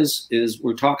thing is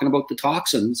we're talking about the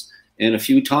toxins. And a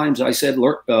few times I said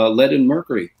lead and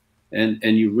mercury. And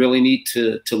you really need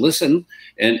to listen.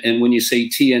 And when you say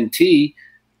TNT,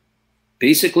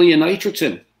 basically a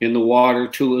nitrogen in the water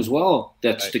too as well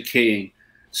that's decaying.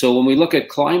 So when we look at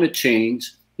climate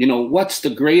change, what's the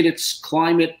greatest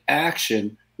climate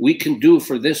action we can do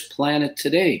for this planet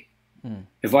today?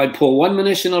 If I pull one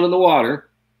munition out of the water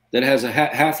that has a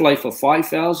half-life of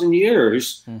 5,000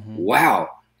 years, wow,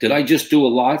 did I just do a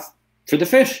lot for the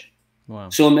fish? Wow.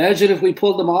 So imagine if we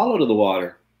pulled them all out of the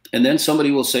water. And then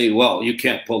somebody will say, well, you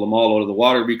can't pull them all out of the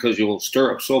water because you'll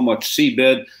stir up so much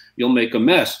seabed, you'll make a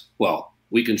mess. Well,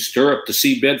 we can stir up the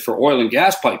seabed for oil and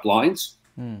gas pipelines.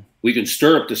 We can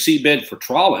stir up the seabed for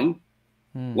trawling.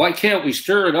 Why can't we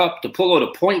stir it up to pull out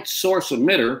a point source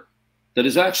emitter that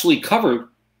is actually covered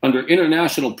under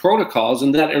international protocols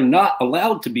and that are not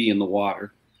allowed to be in the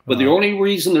water. But the only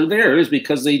reason they're there is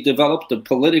because they developed a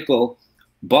political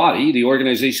body, the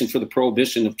Organization for the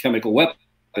Prohibition of Chemical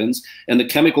Weapons, and the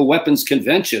Chemical Weapons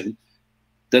Convention,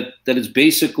 that is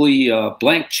basically a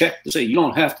blank check to say you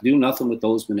don't have to do nothing with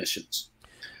those munitions.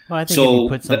 Well, I think if you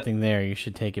put something there, you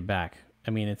should take it back. I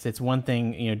mean, it's one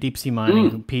thing, you know, deep sea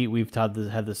mining. Pete, we've had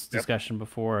this discussion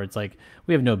before. It's like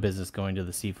we have no business going to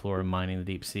the seafloor and mining the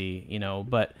deep sea, you know.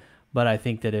 But I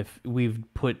think that if we've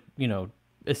put, you know,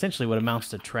 essentially what amounts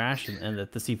to trash and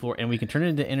the seafloor, and we can turn it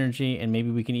into energy, and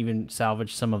maybe we can even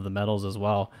salvage some of the metals as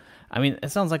well. I mean, it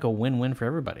sounds like a win-win for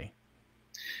everybody.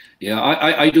 Yeah,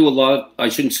 I do a lot. I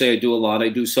shouldn't say I do a lot. I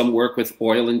do some work with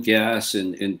oil and gas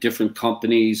and different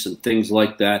companies and things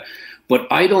like that. But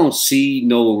I don't see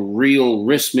no real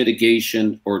risk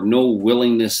mitigation or no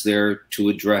willingness there to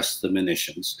address the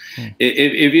munitions.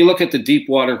 If you look at the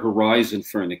Deepwater Horizon,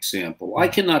 for an example, I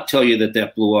cannot tell you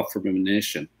that blew up from a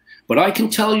munition. But I can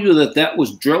tell you that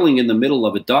was drilling in the middle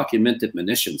of a documented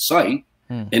munition site.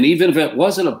 And even if it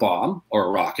wasn't a bomb or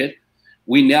a rocket,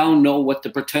 we now know what the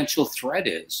potential threat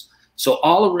is. So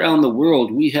all around the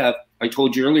world, we have, I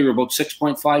told you earlier, about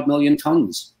 6.5 million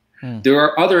tons. There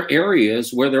are other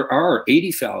areas where there are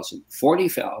 80,000,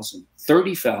 40,000,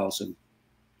 30,000,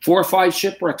 4 or 5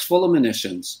 shipwrecks full of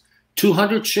munitions,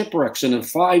 200 shipwrecks in a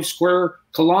 5 square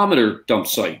kilometer dump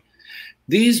site.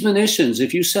 These munitions,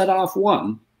 if you set off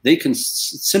one, they can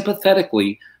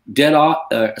sympathetically set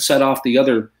off the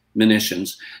other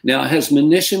munitions. Now, as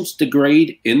munitions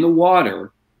degrade in the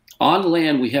water, on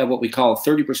land we have what we call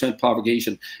 30%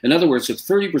 propagation. In other words, if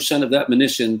 30% of that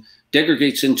munition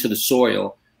degrades into the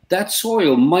soil, that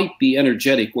soil might be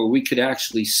energetic where we could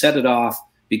actually set it off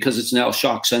because it's now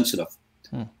shock sensitive.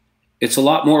 It's a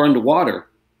lot more underwater,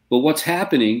 but what's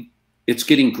happening, it's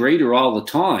getting greater all the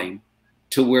time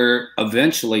to where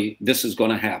eventually this is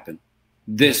going to happen.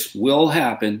 This will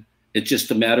happen. It's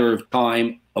just a matter of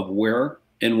time of where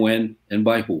and when and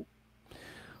by who.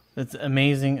 That's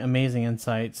amazing, amazing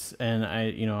insights, and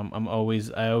I always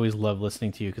love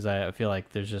listening to you because I feel like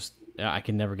I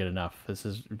can never get enough. This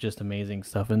is just amazing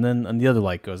stuff. And then the other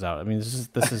light goes out. I mean, this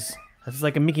is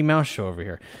like a Mickey Mouse show over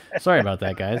here. Sorry about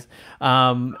that, guys.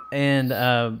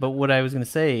 But what I was gonna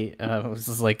say was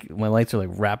just like my lights are like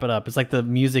wrap it up. It's like the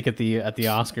music at the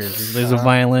Oscars. There's a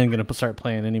violin gonna start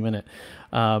playing any minute.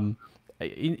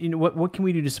 You know what can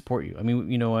we do to support you? I mean,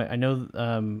 you know,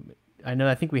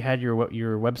 I think we had your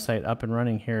website up and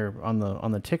running here on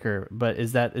the ticker, but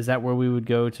is that where we would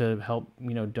go to help,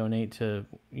 you know, donate to,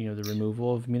 you know, the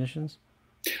removal of munitions?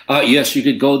 Yes, you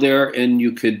could go there and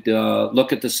you could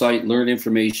look at the site, learn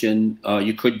information.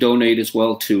 You could donate as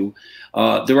well too.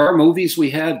 There are movies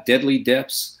we have: Deadly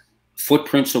Depths,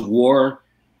 Footprints of War,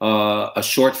 a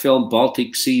short film,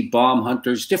 Baltic Sea Bomb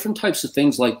Hunters, different types of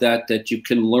things like that you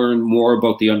can learn more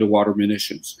about the underwater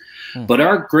munitions. But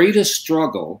our greatest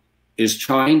struggle is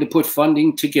trying to put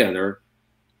funding together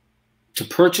to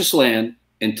purchase land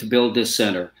and to build this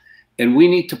center. And we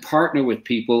need to partner with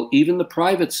people, even the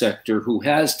private sector, who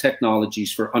has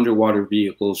technologies for underwater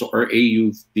vehicles or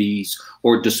AUVs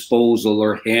or disposal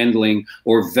or handling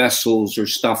or vessels or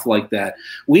stuff like that.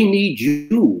 We need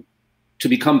you to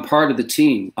become part of the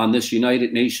team on this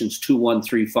United Nations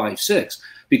 21356,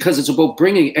 because it's about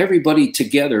bringing everybody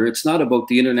together. It's not about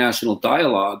the international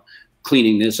dialogue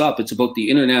cleaning this up. It's about the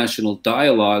international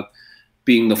dialogue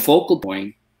being the focal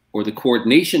point or the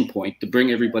coordination point to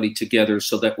bring everybody together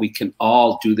so that we can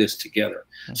all do this together.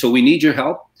 So we need your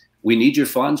help. We need your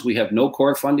funds. We have no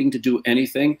core funding to do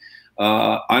anything.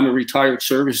 I'm a retired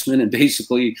serviceman, and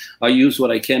basically I use what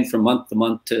I can from month to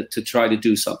month to try to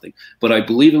do something. But I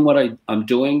believe in what I'm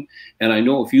doing, and I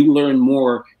know if you learn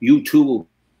more, you too will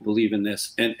believe in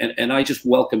this. And I just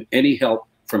welcome any help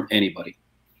from anybody.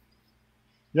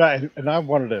 Yeah, and I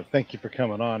wanted to thank you for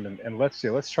coming on, and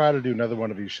let's try to do another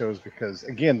one of these shows, because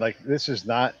again, like this is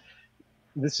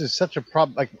such a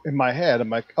problem. Like in my head, I'm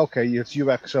like, okay, it's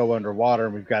UXO underwater,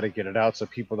 and we've got to get it out so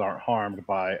people aren't harmed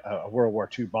by a World War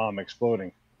II bomb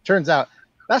exploding. Turns out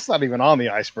that's not even on the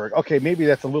iceberg. Okay, maybe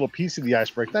that's a little piece of the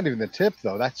iceberg, not even the tip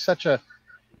though. That's such a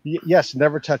yes,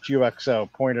 never touch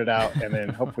UXO. Point it out, and then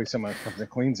hopefully someone comes and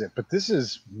cleans it. But this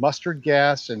is mustard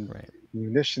gas and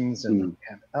munitions and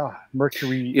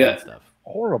mercury. Yeah, and stuff.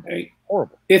 Horrible.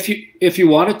 If you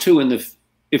wanted to in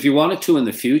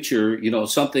the future, you know,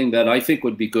 something that I think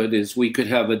would be good is we could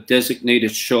have a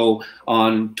designated show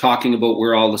on talking about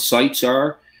where all the sites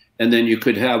are, and then you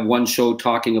could have one show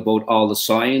talking about all the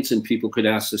science, and people could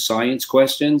ask the science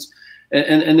questions.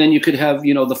 And then you could have,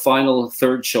 you know, the final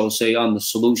third show, say, on the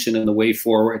solution and the way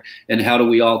forward and how do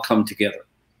we all come together.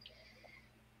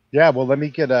 Yeah, well, let me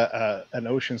get an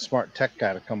ocean smart tech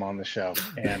guy to come on the show,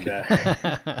 and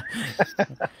a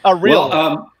real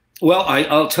Well, one.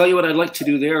 I'll tell you what I'd like to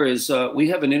do there is we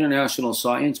have an international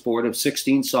science board of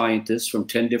 16 scientists from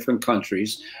 10 different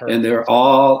countries, and they're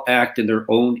all act in their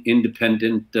own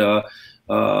independent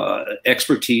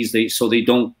expertise. So they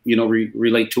don't,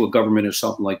 relate to a government or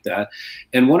something like that.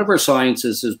 And one of our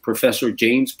scientists is Professor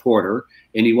James Porter,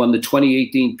 and he won the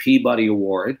 2018 Peabody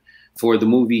Award for the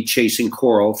movie Chasing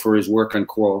Coral for his work on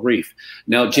coral reef.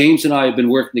 Now, James and I have been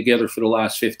working together for the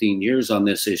last 15 years on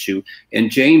this issue, and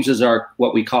James is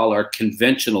what we call our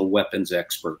conventional weapons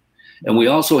expert. And we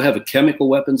also have a chemical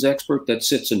weapons expert that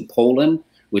sits in Poland,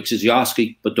 which is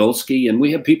Jacek Podolski, and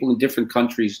we have people in different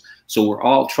countries, so we're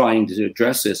all trying to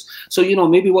address this. So,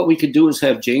 maybe what we could do is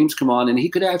have James come on, and he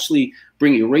could actually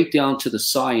bring you right down to the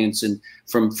science and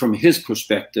from his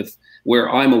perspective,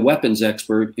 where I'm a weapons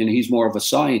expert and he's more of a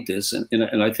scientist.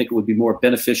 And I think it would be more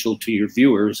beneficial to your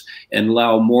viewers and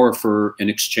allow more for an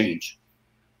exchange.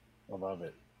 I love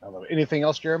it. I love it. Anything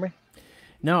else, Jeremy?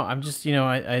 No, I'm just,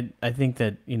 I think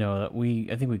that,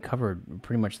 I think we covered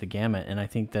pretty much the gamut. And I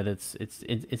think that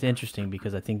it's interesting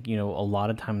because I think, a lot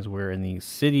of times we're in these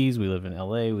cities, we live in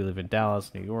LA, we live in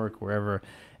Dallas, New York, wherever.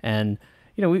 And,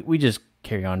 we just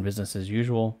carry on business as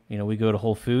usual. We go to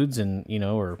Whole Foods and,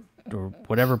 or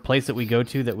whatever place that we go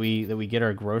to that we get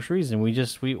our groceries, and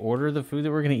we order the food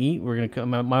that we're going to eat. We're going to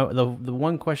come. The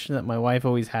one question that my wife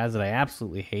always has that I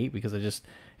absolutely hate, because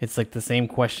it's like the same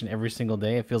question every single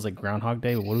day. It feels like Groundhog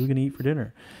Day. What are we going to eat for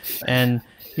dinner? And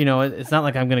it's not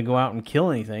like I'm going to go out and kill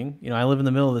anything. I live in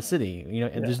the middle of the city.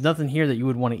 And there's nothing here that you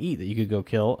would want to eat that you could go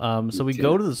kill. So we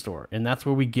go to the store, and that's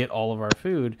where we get all of our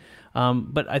food.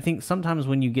 But I think sometimes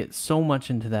when you get so much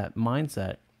into that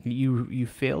mindset, you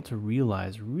fail to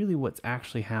realize really what's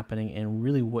actually happening and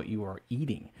really what you are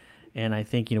eating. And I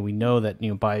think, we know that,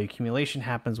 bioaccumulation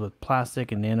happens with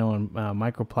plastic and nano and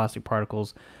microplastic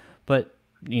particles, but,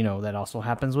 that also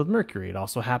happens with mercury. It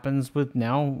also happens with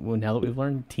now that we've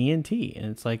learned TNT. And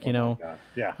it's like,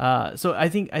 so I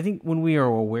think when we are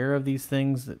aware of these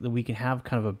things, that we can have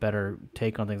kind of a better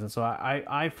take on things. And so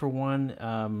I for one,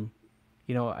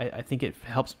 I think it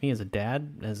helps me as a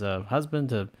dad, as a husband,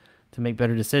 to make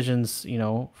better decisions,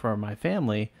 for my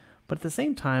family. But at the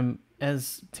same time,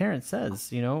 as Terrance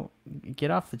says,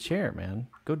 get off the chair, man.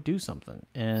 Go do something.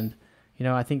 And,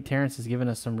 I think Terrance has given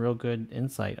us some real good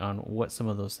insight on what some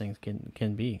of those things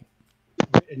can be.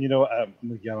 And, I'm going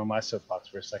to get on my soapbox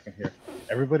for a second here.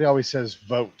 Everybody always says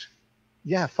vote.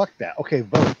 Yeah, fuck that. Okay,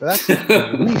 vote. But that's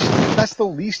the least. That's the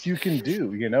least you can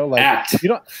do, like Act.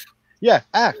 Yeah,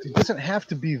 act. It doesn't have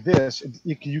to be this.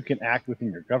 You can act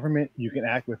within your government. You can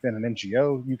act within an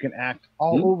NGO. You can act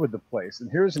all over the place.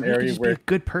 And here's an area where be a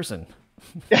good person,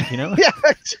 Yeah,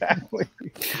 exactly.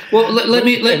 Well, let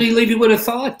me leave you with a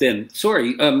thought then.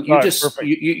 Sorry,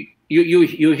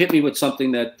 you hit me with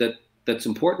something that's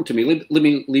important to me. Let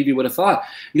me leave you with a thought.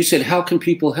 You said, how can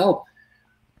people help?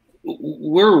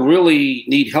 We really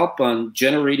need help on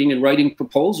generating and writing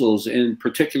proposals in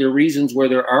particular regions where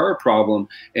there are a problem,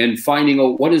 and finding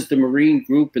out what is the Marine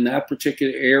group in that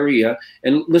particular area,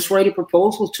 and let's write a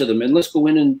proposal to them, and let's go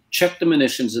in and check the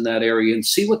munitions in that area and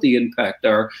see what the impact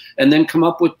are, and then come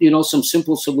up with some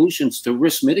simple solutions to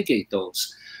risk mitigate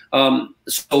those.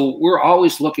 So we're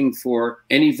always looking for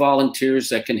any volunteers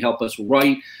that can help us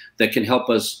write, that can help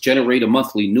us generate a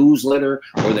monthly newsletter,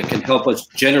 or that can help us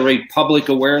generate public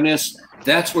awareness.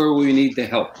 That's where we need the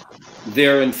help.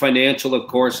 There in financial, of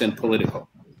course, and political.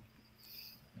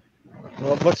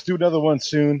 Well, let's do another one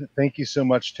soon. Thank you so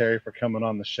much, Terry, for coming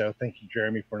on the show. Thank you,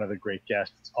 Jeremy, for another great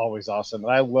guest. It's always awesome.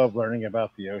 And I love learning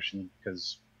about the ocean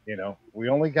because, we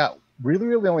only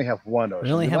only have one ocean.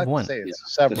 We only have one. Say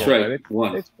it's several, that's right.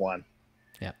 It's one.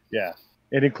 Yeah. Yeah.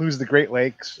 It includes the Great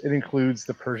Lakes. It includes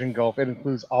the Persian Gulf. It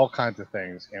includes all kinds of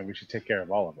things, and we should take care of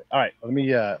all of it. All right, let me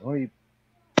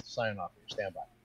sign off here. Stand by.